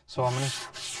 So I'm going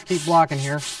to keep blocking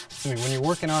here. When you're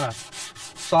working on a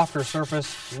softer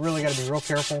surface, you really got to be real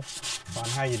careful on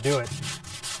how you do it.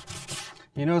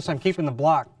 You notice I'm keeping the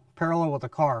block parallel with the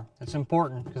car. It's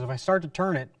important because if I start to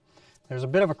turn it, there's a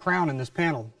bit of a crown in this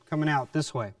panel coming out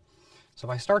this way. So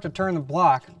if I start to turn the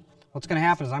block, what's going to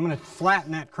happen is I'm going to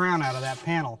flatten that crown out of that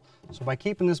panel. So by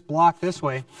keeping this block this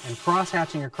way and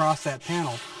cross-hatching across that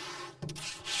panel,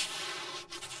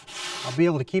 I'll be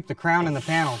able to keep the crown in the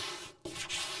panel.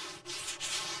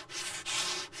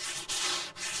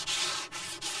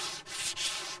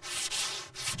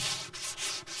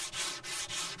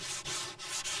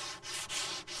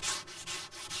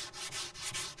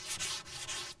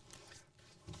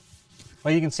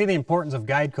 Well, you can see the importance of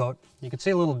guide coat. You can see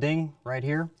a little ding right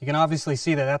here. You can obviously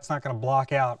see that that's not going to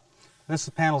block out. This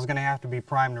panel is going to have to be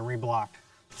primed and reblocked.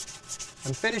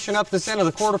 I'm finishing up this end of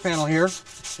the quarter panel here.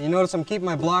 You notice I'm keeping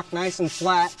my block nice and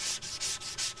flat,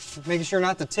 making sure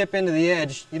not to tip into the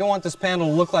edge. You don't want this panel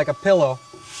to look like a pillow.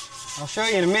 I'll show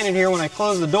you in a minute here when I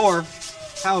close the door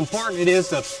how important it is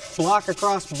to block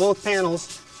across both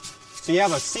panels so you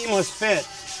have a seamless fit.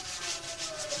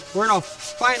 We're in our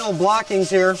final blockings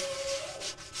here.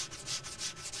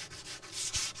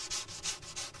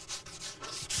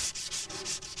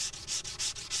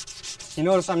 You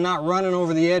notice I'm not running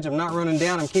over the edge, I'm not running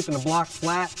down, I'm keeping the block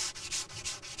flat.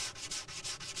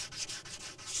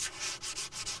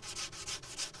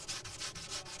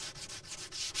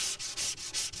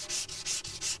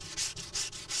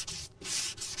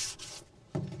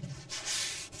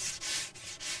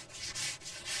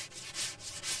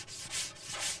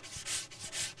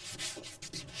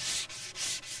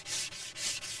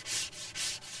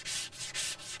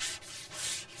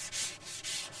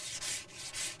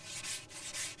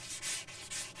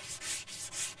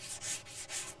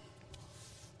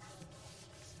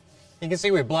 You can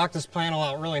see we blocked this panel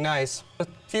out really nice. A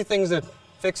few things to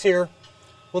fix here.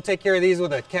 We'll take care of these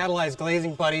with a catalyzed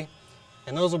glazing putty,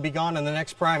 and those will be gone in the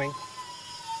next priming.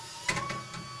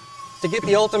 To get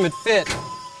the ultimate fit,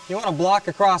 you want to block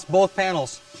across both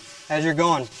panels as you're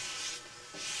going.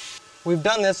 We've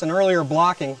done this in earlier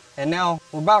blocking, and now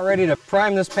we're about ready to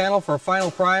prime this panel for a final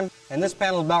prime, and this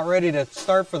panel is about ready to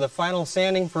start for the final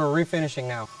sanding for a refinishing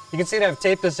now. You can see that I've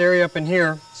taped this area up in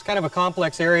here. It's kind of a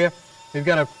complex area. We've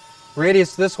got a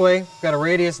radius this way, got a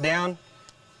radius down,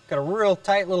 got a real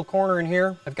tight little corner in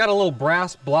here. I've got a little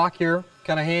brass block here,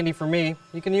 kind of handy for me.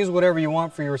 You can use whatever you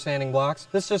want for your sanding blocks.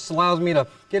 This just allows me to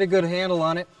get a good handle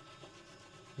on it,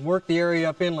 work the area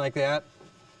up in like that.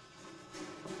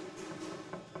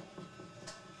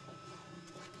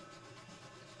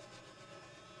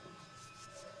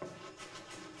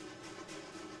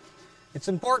 It's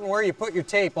important where you put your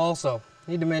tape also.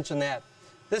 Need to mention that.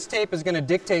 This tape is going to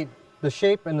dictate the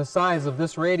shape and the size of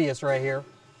this radius right here.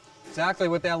 Exactly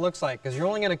what that looks like, because you're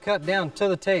only going to cut down to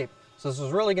the tape. So this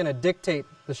is really going to dictate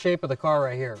the shape of the car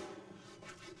right here.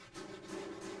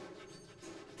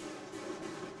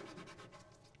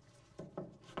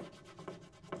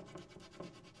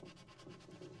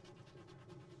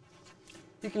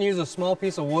 You can use a small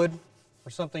piece of wood or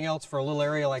something else for a little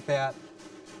area like that.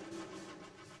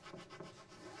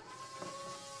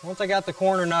 Once I got the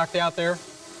corner knocked out there,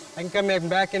 I can come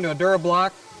back into a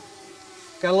Durablock.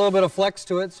 Got a little bit of flex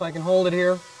to it so I can hold it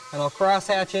here, and I'll cross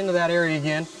hatch into that area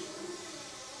again.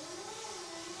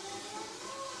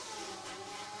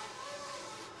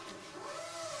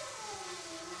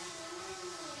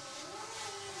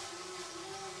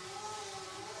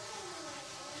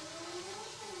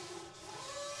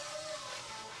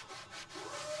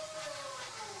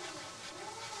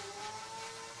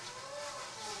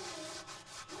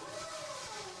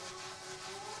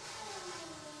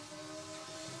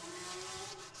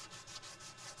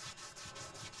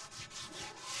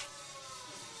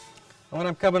 And when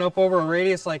I'm coming up over a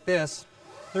radius like this,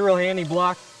 it's a real handy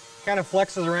block. Kind of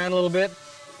flexes around a little bit.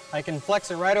 I can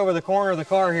flex it right over the corner of the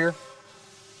car here.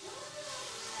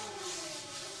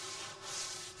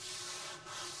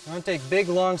 You want to take big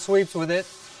long sweeps with it.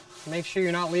 Make sure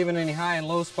you're not leaving any high and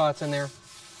low spots in there.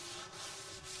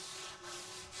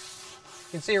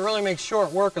 You can see it really makes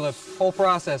short work of the whole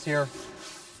process here.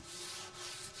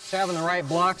 Just having the right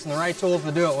blocks and the right tools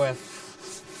to do it with.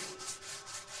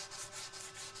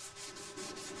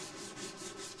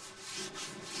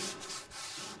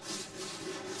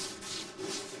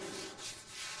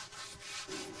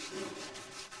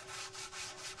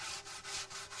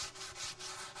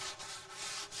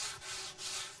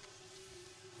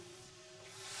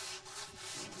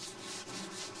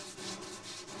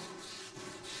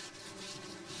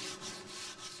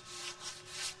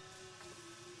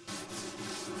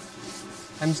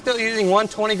 I'm still using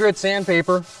 120 grit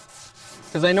sandpaper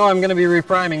because I know I'm going to be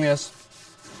repriming this.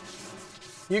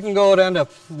 You can go down to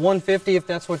 150 if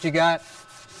that's what you got.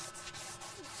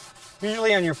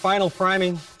 Usually on your final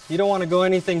priming, you don't want to go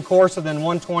anything coarser than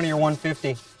 120 or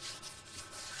 150.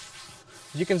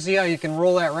 You can see how you can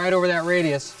roll that right over that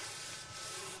radius.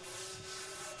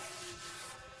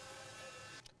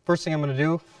 First thing I'm going to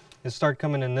do is start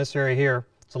coming in this area here.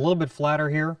 It's a little bit flatter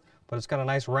here, but it's got a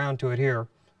nice round to it here.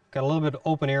 Got a little bit of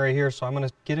open area here, so I'm going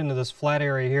to get into this flat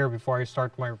area here before I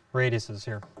start my radiuses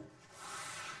here.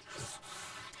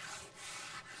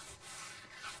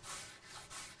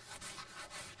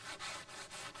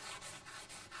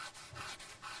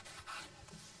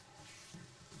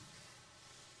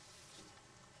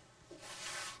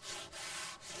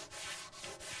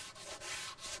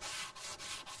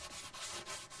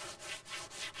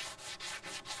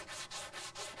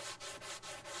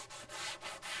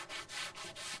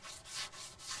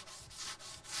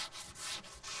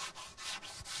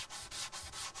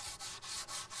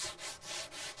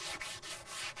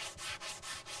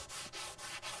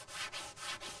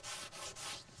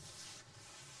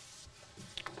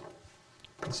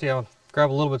 See, I'll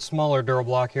grab a little bit smaller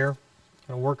Durablock here. I'm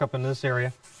going to work up in this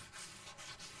area.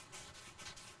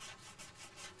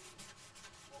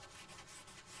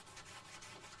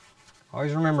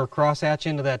 Always remember, cross-hatch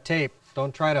into that tape.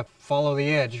 Don't try to follow the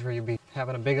edge or you'll be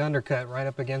having a big undercut right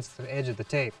up against the edge of the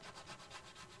tape.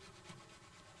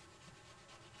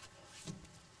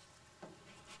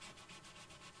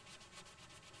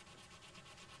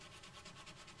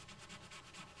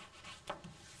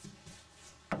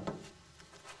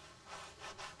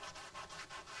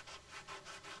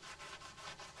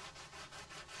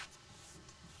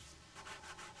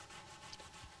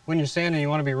 When you're sanding, you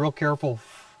want to be real careful.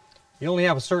 You only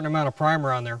have a certain amount of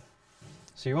primer on there.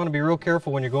 So you want to be real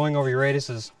careful when you're going over your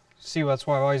radiuses. See, that's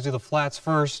why I always do the flats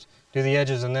first, do the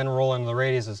edges, and then roll into the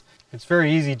radiuses. It's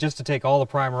very easy just to take all the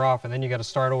primer off, and then you got to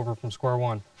start over from square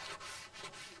one.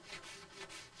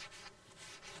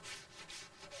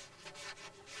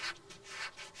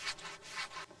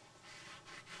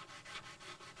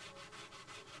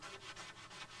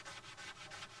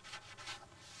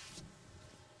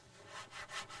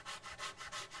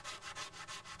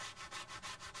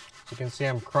 You can see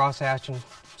I'm cross-hatching,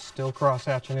 still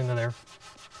cross-hatching into there.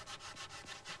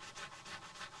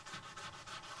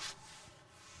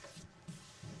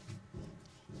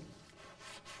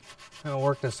 I'm going to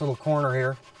work this little corner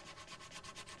here.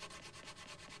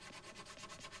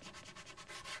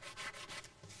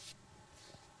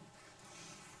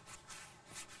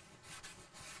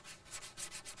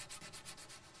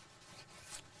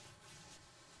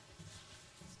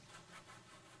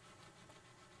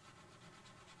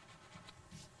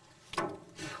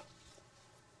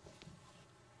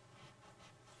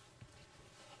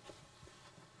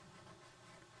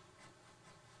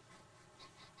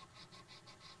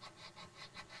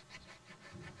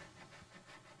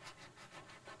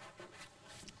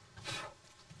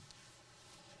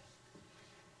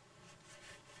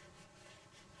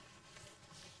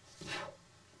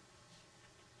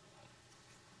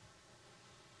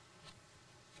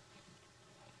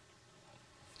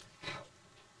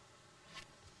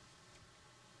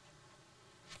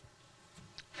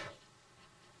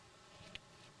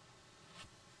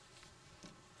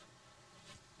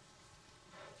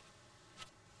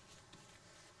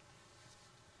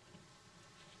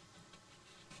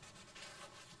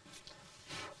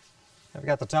 I've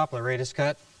got the top of the radius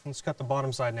cut. Let's cut the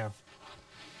bottom side now.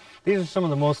 These are some of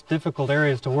the most difficult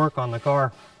areas to work on the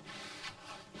car.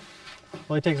 It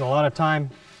really takes a lot of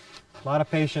time, a lot of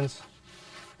patience.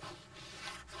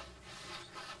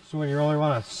 So when you really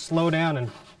want to slow down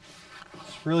and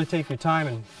just really take your time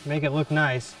and make it look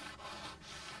nice.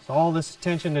 So all this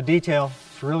attention to detail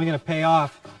is really going to pay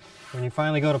off when you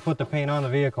finally go to put the paint on the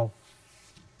vehicle.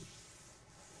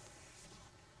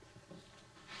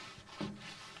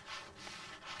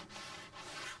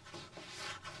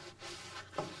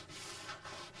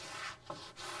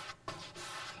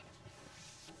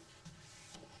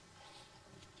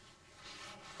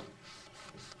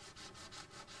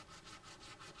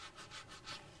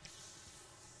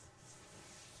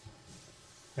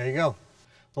 There you go.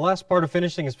 The last part of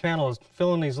finishing this panel is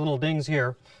filling these little dings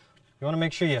here. You want to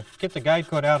make sure you get the guide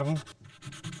coat out of them.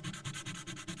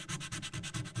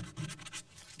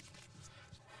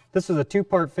 This is a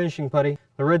two-part finishing putty.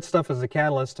 The red stuff is the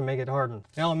catalyst to make it harden.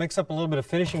 Now I'll mix up a little bit of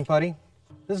finishing putty.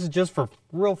 This is just for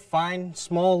real fine,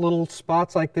 small little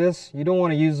spots like this. You don't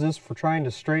want to use this for trying to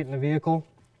straighten the vehicle.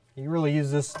 You really use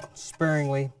this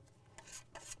sparingly.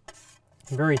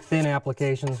 Very thin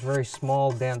applications, very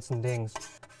small dents and dings.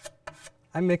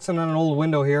 I'm mixing on an old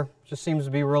window here. Just seems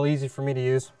to be real easy for me to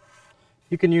use.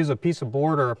 You can use a piece of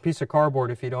board or a piece of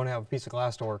cardboard if you don't have a piece of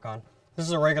glass to work on. This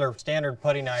is a regular standard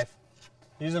putty knife.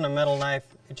 Using a metal knife,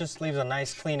 it just leaves a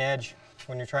nice clean edge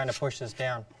when you're trying to push this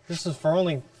down. This is for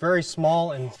only very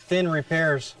small and thin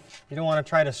repairs. You don't want to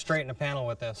try to straighten a panel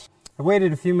with this. I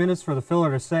waited a few minutes for the filler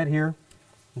to set here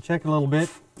and check it a little bit.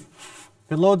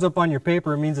 If it loads up on your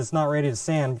paper, it means it's not ready to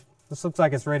sand. This looks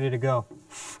like it's ready to go.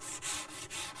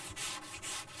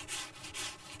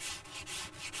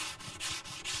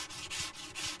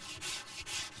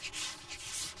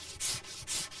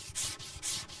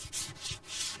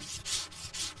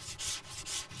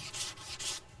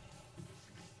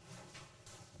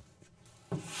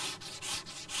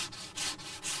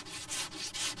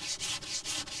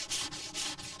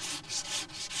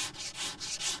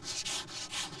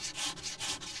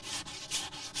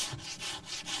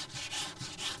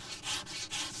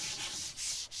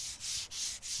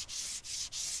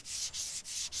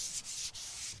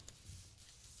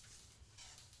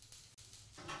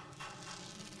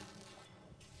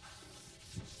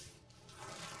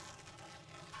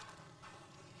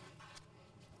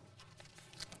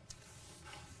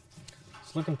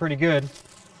 It's looking pretty good.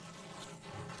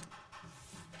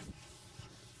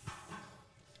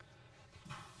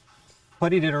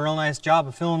 Putty did a real nice job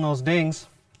of filling those dings.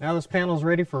 Now this panel is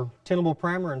ready for tinnable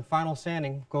primer and final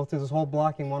sanding. Go through this whole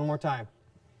blocking one more time.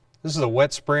 This is a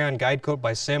wet spray-on guide coat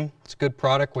by Sim. It's a good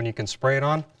product when you can spray it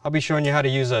on. I'll be showing you how to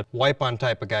use a wipe-on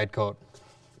type of guide coat.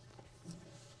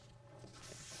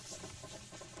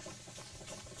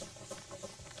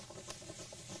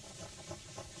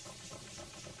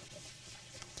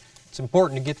 It's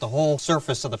important to get the whole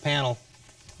surface of the panel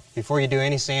before you do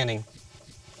any sanding.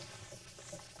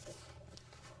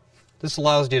 This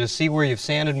allows you to see where you've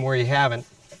sanded and where you haven't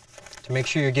to make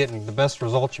sure you're getting the best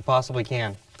results you possibly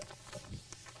can.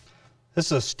 This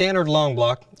is a standard long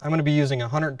block. I'm going to be using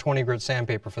 120 grit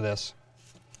sandpaper for this.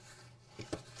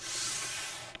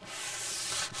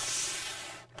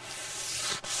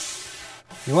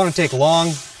 You want to take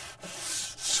long,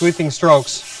 sweeping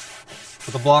strokes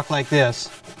with a block like this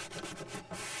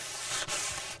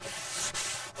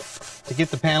to get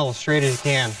the panel as straight as you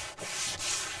can.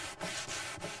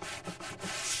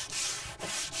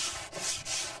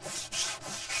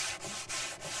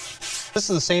 This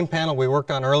is the same panel we worked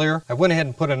on earlier. I went ahead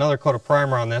and put another coat of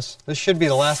primer on this. This should be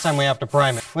the last time we have to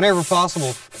prime it. Whenever possible,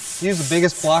 use the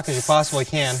biggest block as you possibly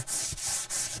can.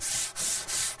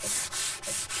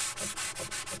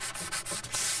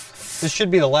 This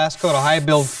should be the last coat of high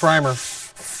build primer.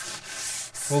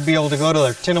 We'll be able to go to the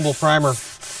tinnable primer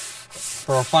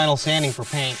for our final sanding for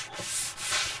paint.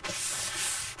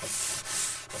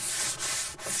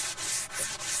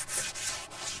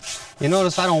 You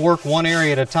notice I don't work one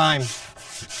area at a time.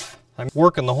 I'm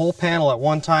working the whole panel at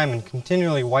one time and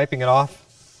continually wiping it off,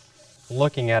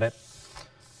 looking at it.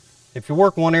 If you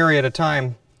work one area at a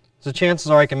time, the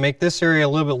chances are I can make this area a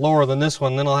little bit lower than this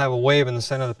one, then I'll have a wave in the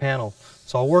center of the panel.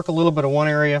 So I'll work a little bit of one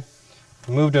area,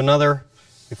 move to another,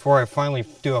 before I finally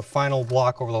do a final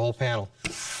block over the whole panel.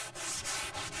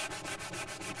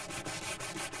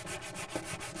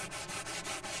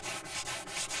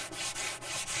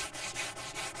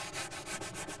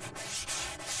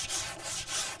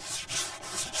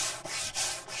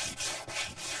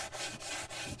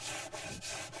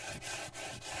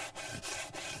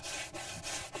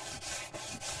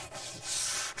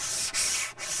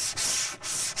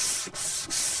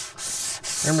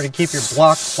 Remember to keep your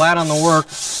block flat on the work.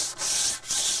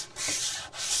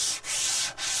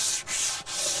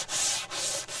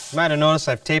 You might have noticed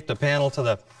I've taped the panel to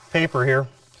the paper here,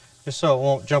 just so it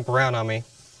won't jump around on me.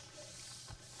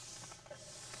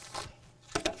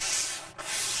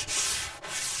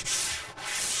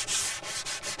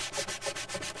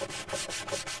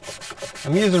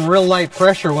 I'm using real light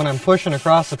pressure when I'm pushing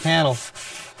across the panel.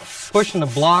 Pushing the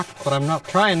block, but I'm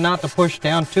trying not to push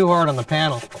down too hard on the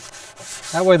panel.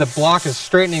 That way the block is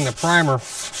straightening the primer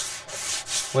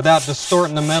without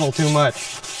distorting the metal too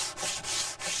much.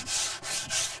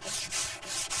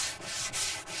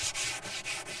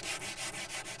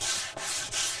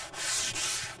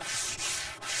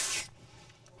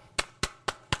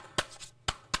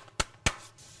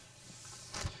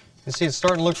 You see it's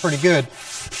starting to look pretty good.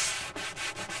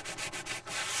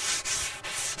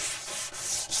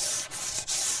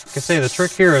 Like I say, the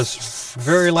trick here is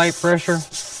very light pressure.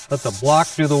 Let the block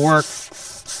do the work.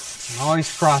 And always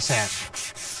crosshatch.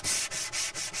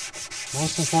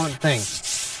 Most important thing.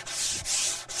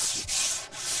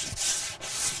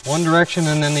 One direction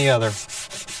and then the other.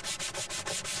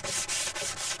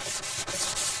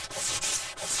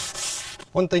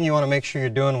 One thing you want to make sure you're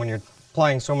doing when you're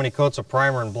applying so many coats of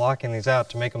primer and blocking these out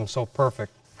to make them so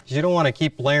perfect is you don't want to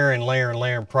keep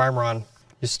layering primer on.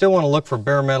 You still want to look for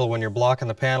bare metal when you're blocking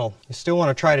the panel. You still want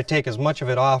to try to take as much of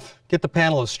it off. Get the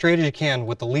panel as straight as you can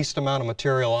with the least amount of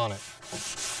material on it.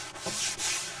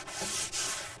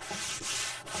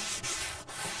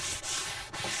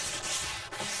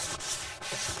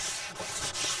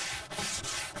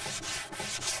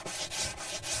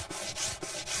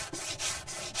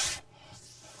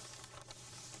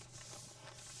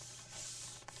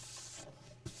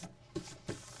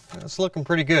 It's looking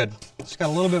pretty good. Just got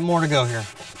a little bit more to go here.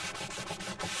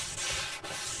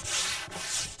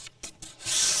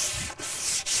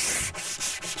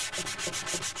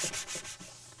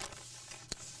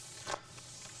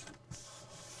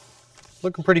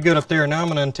 Looking pretty good up there. Now I'm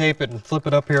going to untape it and flip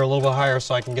it up here a little bit higher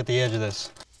so I can get the edge of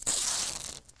this.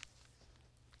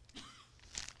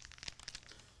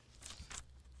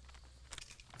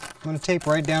 I'm going to tape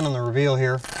right down on the reveal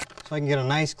here so I can get a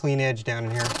nice clean edge down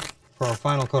in here for our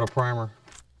final coat of primer.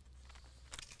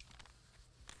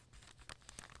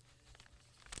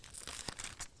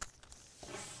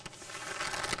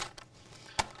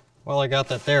 While I got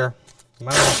that there, I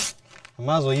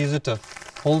might as well use it to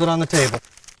hold it on the table.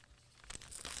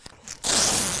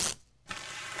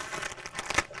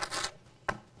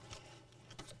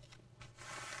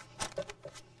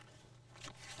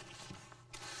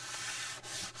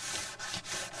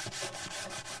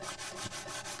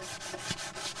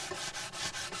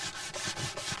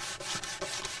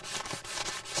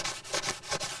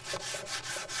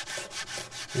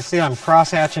 You see I'm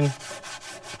cross-hatching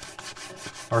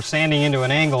or sanding into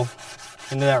an angle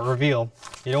into that reveal.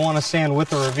 You don't want to sand with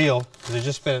the reveal because you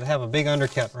just have a big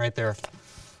undercut right there.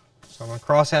 So I'm going to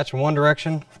cross-hatch in one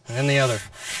direction and then the other.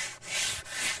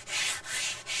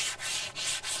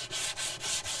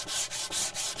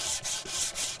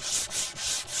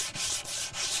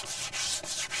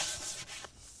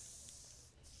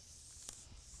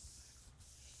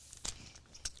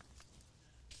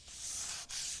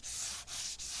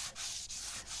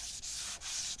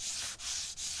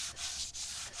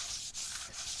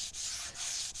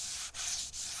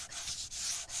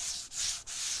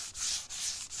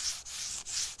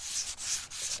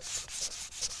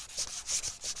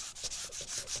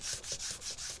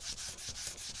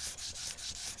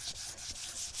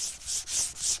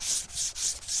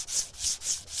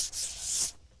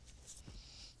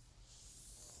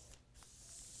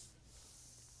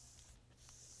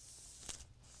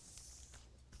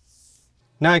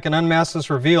 Now I can unmask this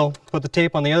reveal, put the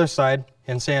tape on the other side,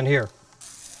 and sand here.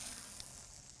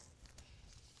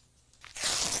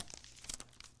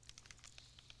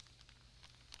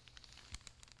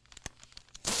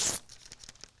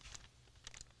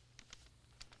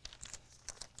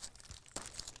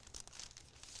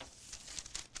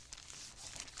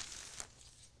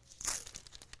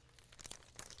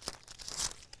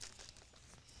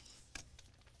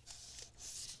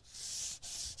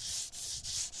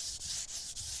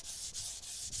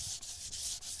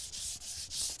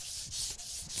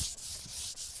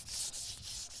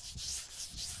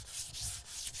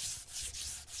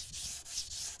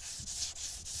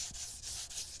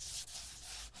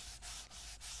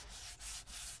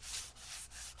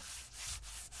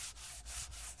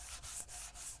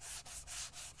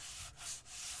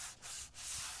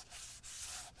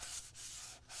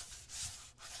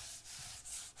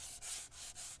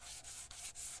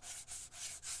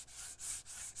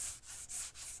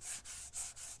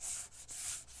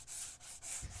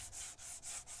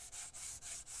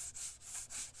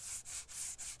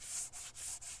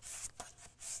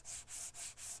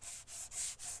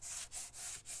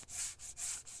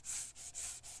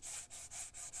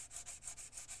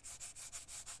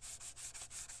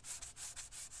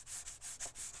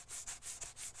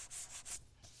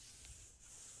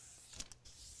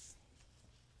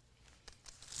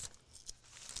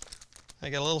 I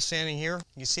got a little sanding here.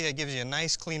 You see that gives you a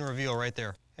nice clean reveal right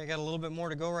there. I got a little bit more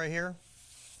to go right here.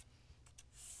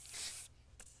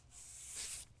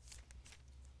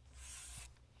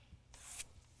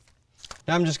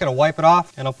 Now I'm just going to wipe it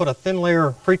off and I'll put a thin layer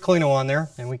of pre-cleano on there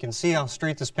and we can see how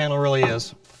straight this panel really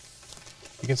is.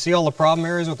 You can see all the problem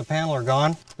areas with the panel are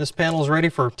gone. This panel is ready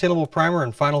for tintable primer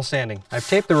and final sanding. I've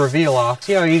taped the reveal off.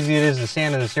 See how easy it is to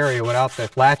sand in this area without the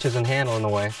latches and handle in the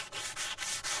way.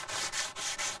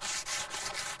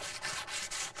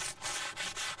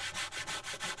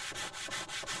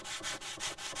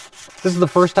 This is the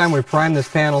first time we primed this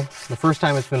panel, the first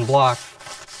time it's been blocked.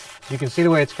 You can see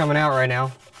the way it's coming out right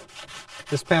now.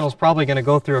 This panel is probably going to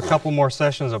go through a couple more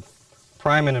sessions of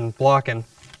priming and blocking.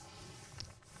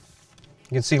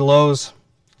 You can see lows,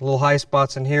 little high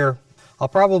spots in here. I'll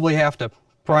probably have to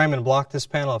prime and block this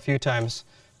panel a few times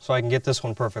so I can get this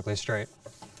one perfectly straight.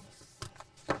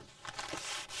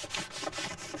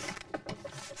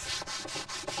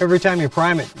 Every time you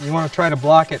prime it, you want to try to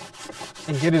block it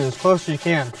and get it as close as you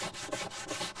can.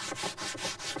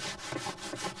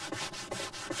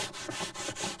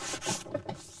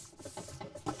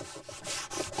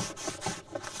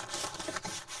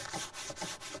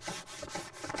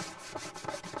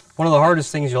 One of the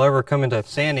hardest things you'll ever come into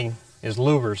sanding is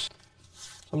louvers.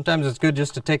 Sometimes it's good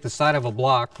just to take the side of a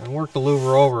block and work the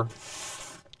louver over.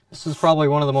 This is probably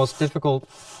one of the most difficult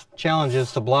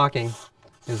challenges to blocking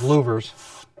is louvers.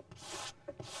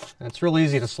 And it's real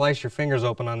easy to slice your fingers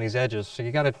open on these edges, so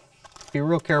you got to be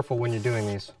real careful when you're doing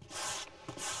these.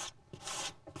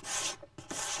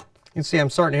 You can see I'm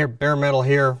starting to hear bare metal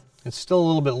here. It's still a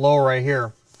little bit low right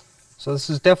here. So this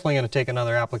is definitely going to take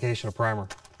another application of primer.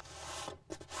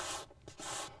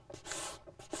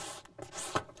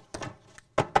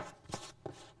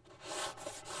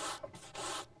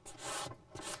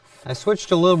 I switched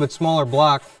to a little bit smaller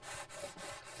block.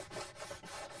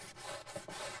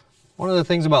 One of the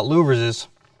things about louvers is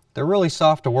they're really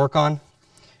soft to work on,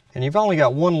 and you've only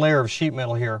got one layer of sheet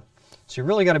metal here, so you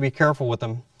really got to be careful with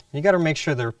them. You got to make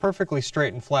sure they're perfectly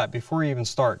straight and flat before you even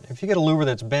start. If you get a louver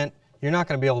that's bent, you're not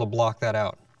going to be able to block that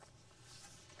out.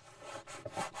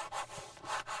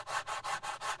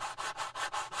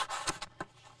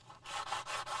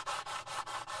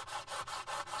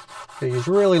 So use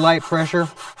really light pressure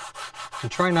and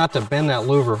try not to bend that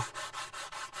louver.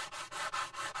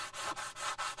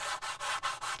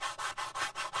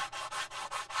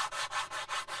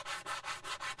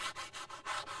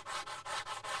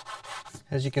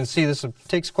 As you can see, this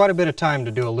takes quite a bit of time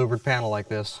to do a louvered panel like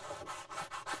this.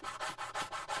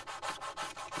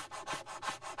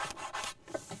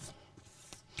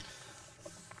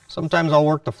 Sometimes I'll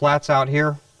work the flats out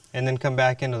here and then come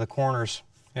back into the corners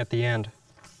at the end.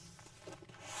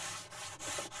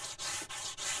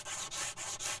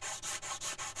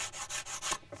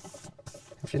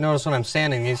 If you notice when I'm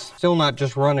sanding these, still not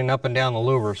just running up and down the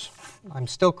louvers. I'm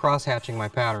still cross-hatching my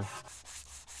pattern.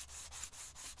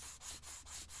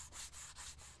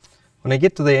 When I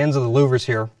get to the ends of the louvers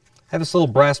here, I have this little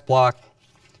brass block.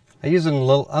 I use it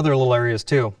in other little areas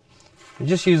too. You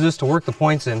just use this to work the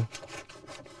points in.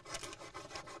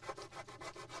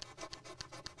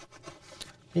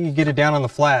 You can get it down on the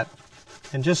flat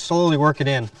and just slowly work it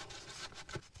in.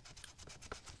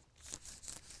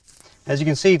 As you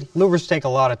can see, louvers take a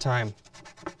lot of time.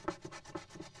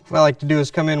 What I like to do is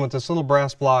come in with this little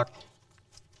brass block.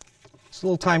 It's a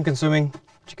little time consuming, but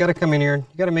you got to come in here.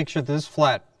 You got to make sure that this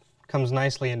flat comes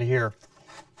nicely into here.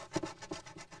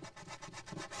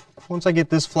 Once I get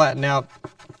this flattened out,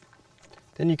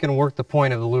 then you can work the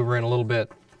point of the louver in a little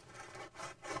bit.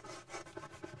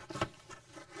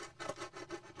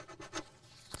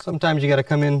 Sometimes you got to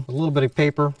come in with a little bit of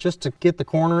paper just to get the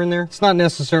corner in there. It's not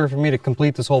necessary for me to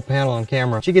complete this whole panel on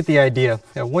camera, but you get the idea.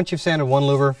 Once you've sanded one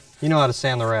louver, you know how to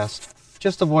sand the rest.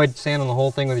 Just avoid sanding the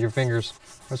whole thing with your fingers.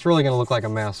 It's really going to look like a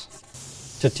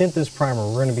mess. To tint this primer,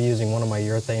 we're going to be using one of my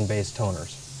urethane-based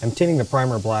toners. I'm tinting the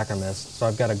primer black on this, so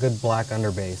I've got a good black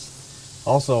underbase.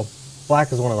 Also,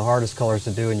 black is one of the hardest colors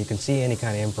to do, and you can see any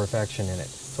kind of imperfection in it.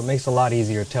 So it makes it a lot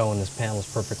easier to tell when this panel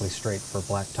is perfectly straight for a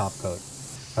black top coat.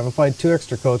 I've applied 2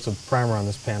 extra coats of primer on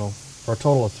this panel for a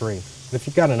total of 3. But if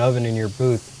you've got an oven in your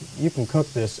booth, you can cook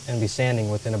this and be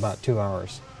sanding within about 2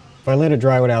 hours. If I let it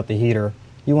dry without the heater,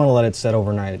 you want to let it set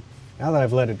overnight. Now that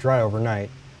I've let it dry overnight,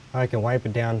 I can wipe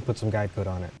it down and put some guide coat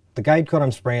on it. The guide coat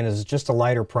I'm spraying is just a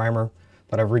lighter primer,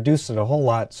 but I've reduced it a whole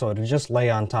lot so it'll just lay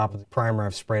on top of the primer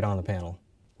I've sprayed on the panel.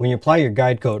 When you apply your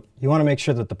guide coat, you want to make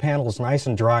sure that the panel is nice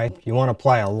and dry. You want to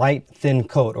apply a light, thin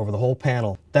coat over the whole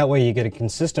panel. That way you get a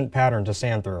consistent pattern to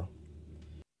sand through.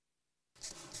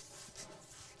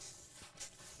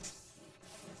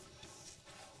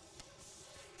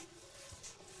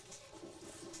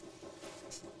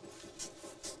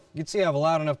 You can see I've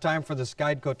allowed enough time for this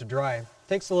guide coat to dry. It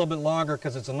takes a little bit longer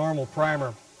because it's a normal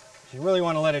primer. You really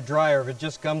want to let it dry or it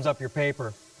just gums up your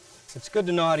paper. It's good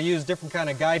to know how to use different kind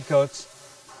of guide coats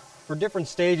for different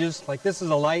stages. Like this is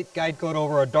a light guide coat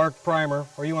over a dark primer,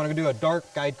 or you want to do a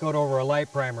dark guide coat over a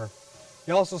light primer.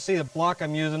 You also see the block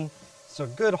I'm using. It's a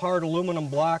good hard aluminum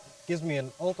block. Gives me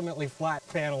an ultimately flat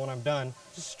panel when I'm done.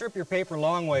 Just strip your paper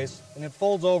long ways and it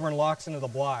folds over and locks into the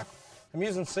block. I'm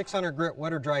using 600 grit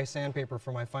wet or dry sandpaper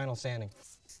for my final sanding.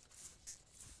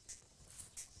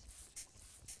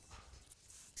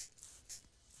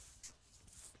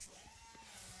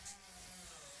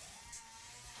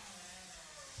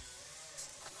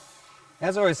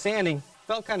 As I was sanding, it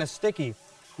felt kind of sticky.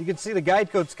 You can see the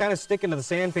guide coat's kind of sticking to the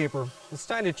sandpaper. It's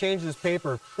time to change this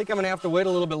paper. I think I'm going to have to wait a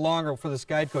little bit longer for this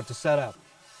guide coat to set up.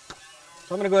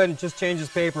 So I'm going to go ahead and just change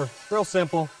this paper. Real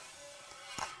simple.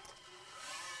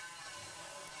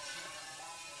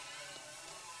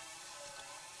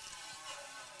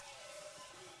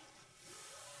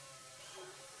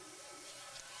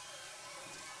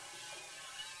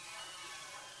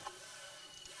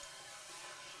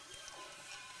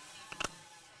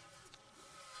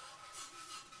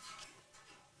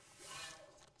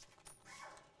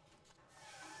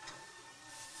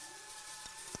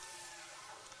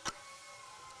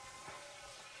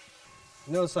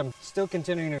 Notice I'm still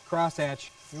continuing to crosshatch.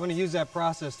 You want to use that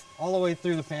process all the way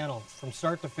through the panel, from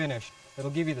start to finish.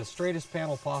 It'll give you the straightest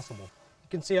panel possible. You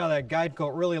can see how that guide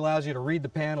coat really allows you to read the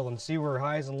panel and see where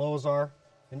highs and lows are,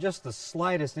 and just the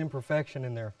slightest imperfection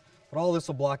in there. But all this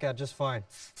will block out just fine.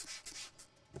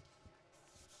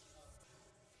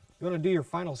 You want to do your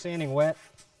final sanding wet.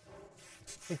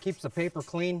 It keeps the paper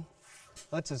clean,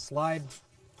 lets it slide,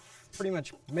 pretty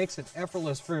much makes it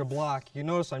effortless for your block. You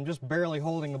notice I'm just barely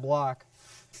holding the block.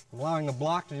 I'm allowing the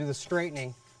block to do the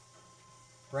straightening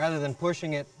rather than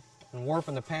pushing it and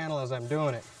warping the panel as I'm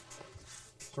doing it.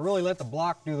 So really let the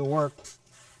block do the work.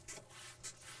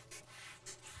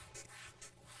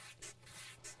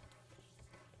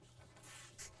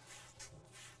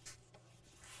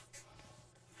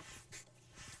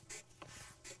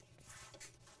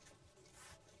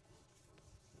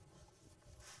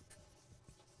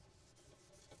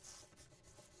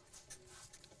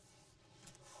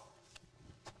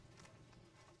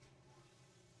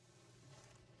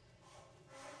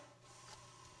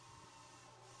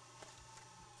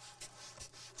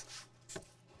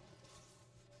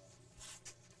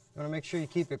 You want to make sure you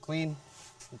keep it clean.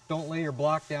 Don't lay your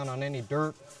block down on any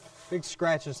dirt. Big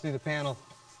scratches through the panel.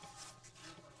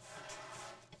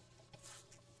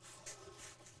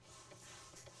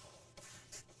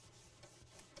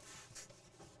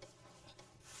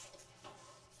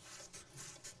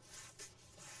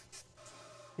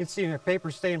 You can see my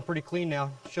paper's staying pretty clean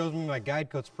now. Shows me my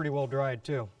guide coat's pretty well dried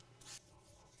too.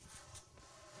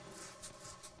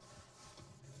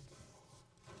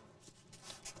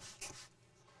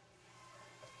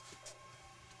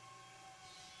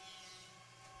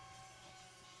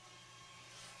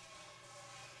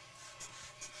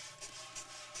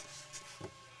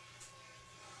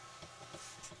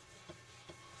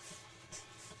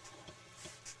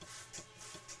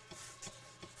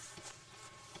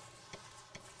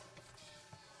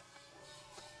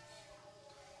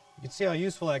 You can see how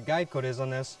useful that guide coat is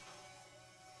on this.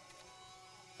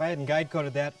 If I hadn't guide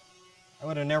coated that, I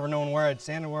would have never known where I'd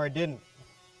sanded where I didn't.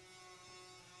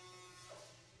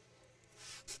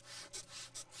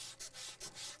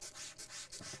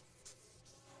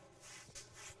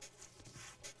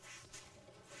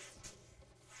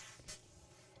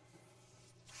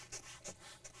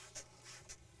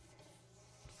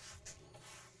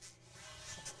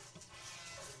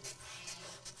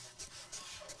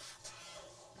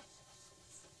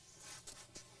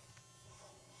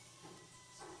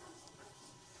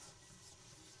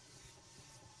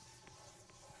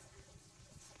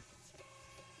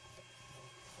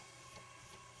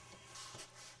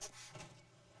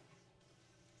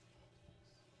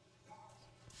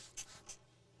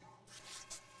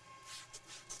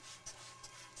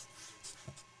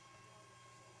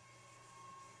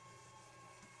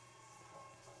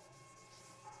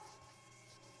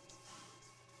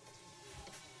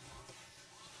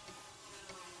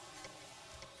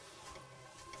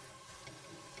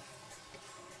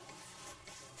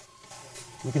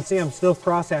 You can see I'm still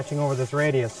cross-hatching over this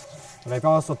radius, but I've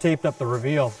also taped up the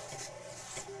reveal.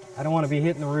 I don't want to be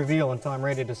hitting the reveal until I'm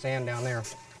ready to sand down there.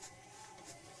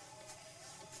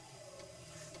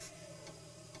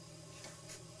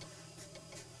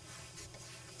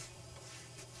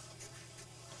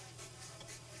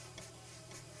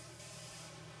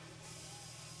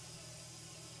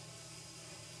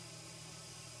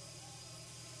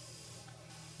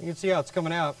 You can see how it's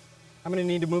coming out. I'm going to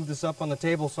need to move this up on the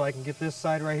table so I can get this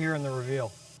side right here in the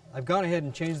reveal. I've gone ahead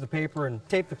and changed the paper and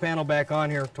taped the panel back on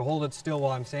here to hold it still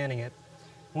while I'm sanding it.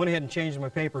 Went ahead and changed my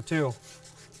paper too.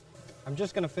 I'm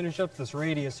just going to finish up this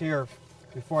radius here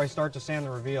before I start to sand the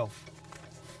reveal.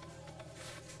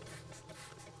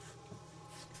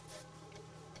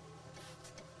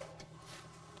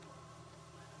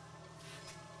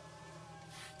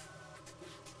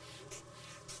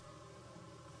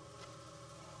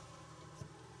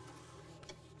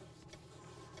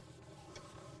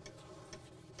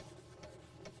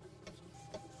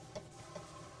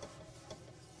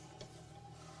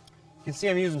 You can see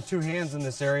I'm using two hands in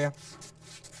this area,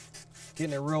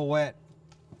 getting it real wet.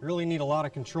 You really need a lot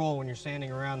of control when you're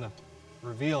sanding around the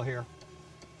reveal here.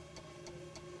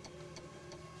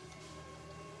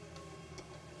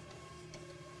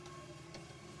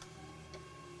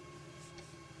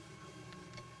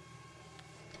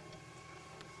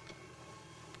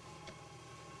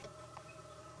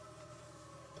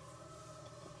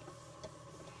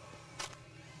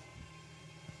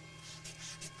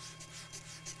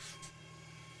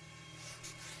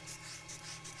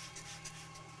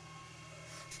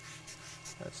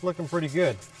 That's looking pretty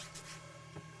good.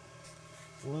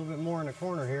 A little bit more in the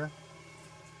corner here.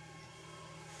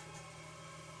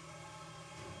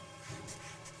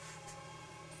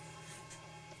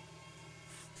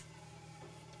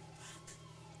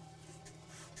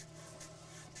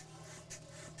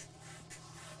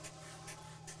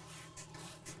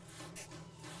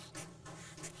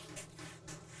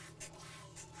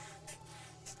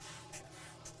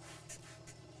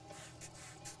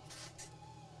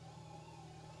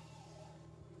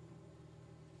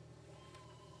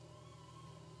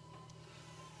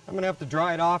 I'm going to have to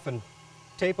dry it off and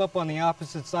tape up on the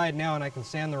opposite side now, and I can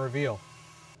sand the reveal.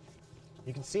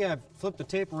 You can see I've flipped the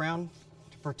tape around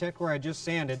to protect where I just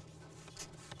sanded.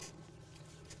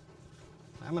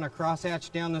 I'm going to cross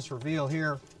hatch down this reveal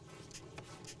here.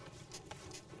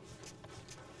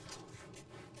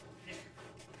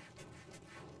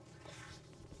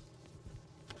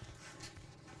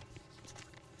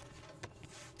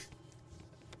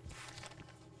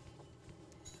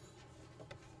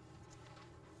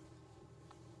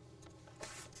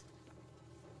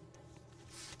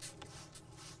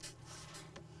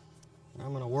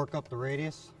 I'm going to work up the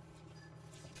radius.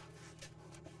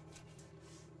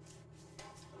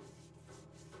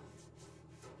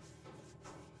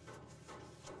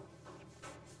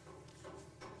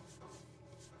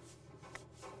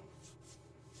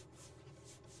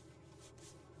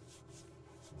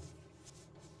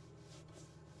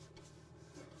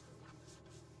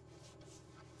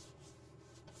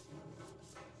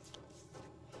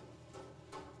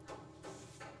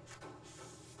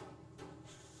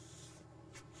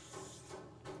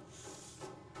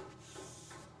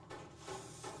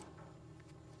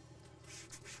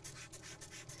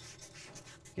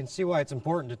 You can see why it's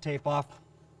important to tape off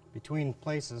between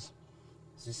places.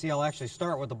 As you see, I'll actually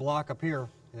start with the block up here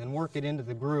and then work it into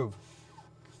the groove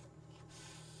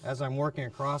as I'm working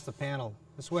across the panel.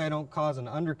 This way I don't cause an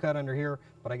undercut under here,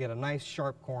 but I get a nice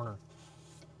sharp corner.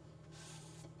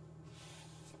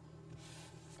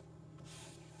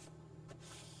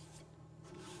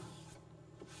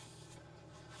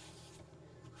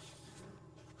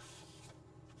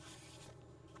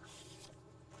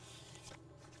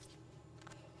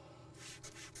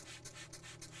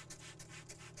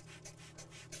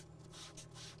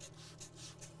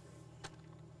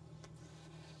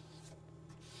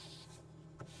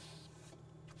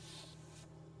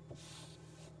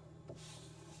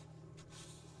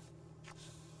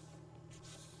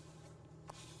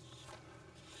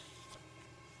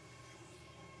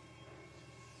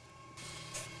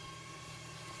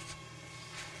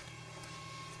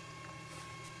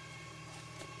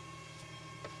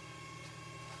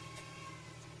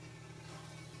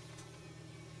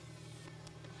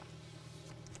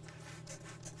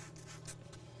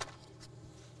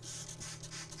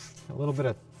 A little bit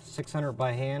of 600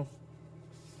 by hand,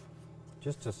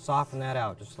 just to soften that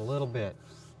out just a little bit.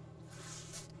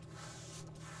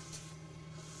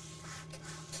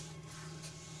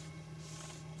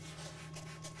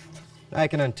 I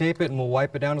can untape it and we'll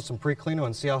wipe it down with some pre-cleano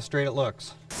and see how straight it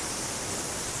looks.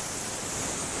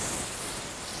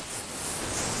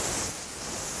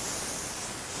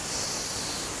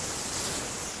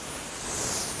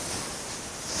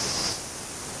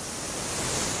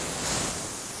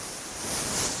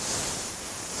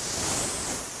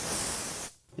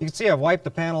 You can see I've wiped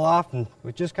the panel off and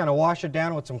we just kind of wash it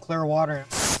down with some clear water.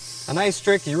 A nice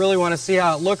trick, you really want to see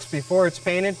how it looks before it's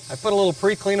painted. I put a little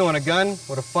pre-cleano on a gun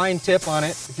with a fine tip on it.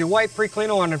 If you wipe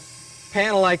pre-cleano on a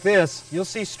panel like this, you'll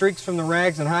see streaks from the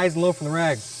rags and highs and lows from the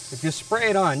rags. If you spray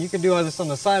it on, you can do this on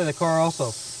the side of the car also.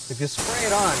 If you spray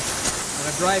it on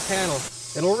a dry panel,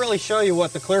 it'll really show you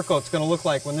what the clear coat's going to look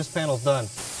like when this panel's done.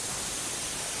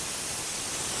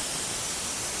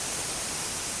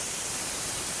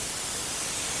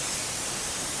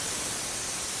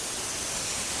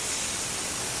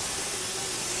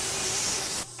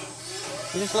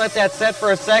 You just let that set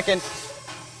for a second.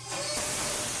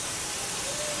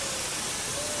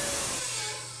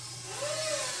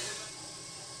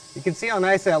 You can see how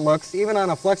nice that looks, even on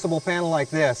a flexible panel like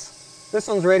this. This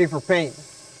one's ready for paint.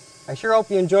 I sure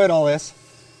hope you enjoyed all this.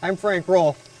 I'm Frank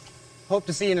Roll. Hope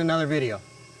to see you in another video.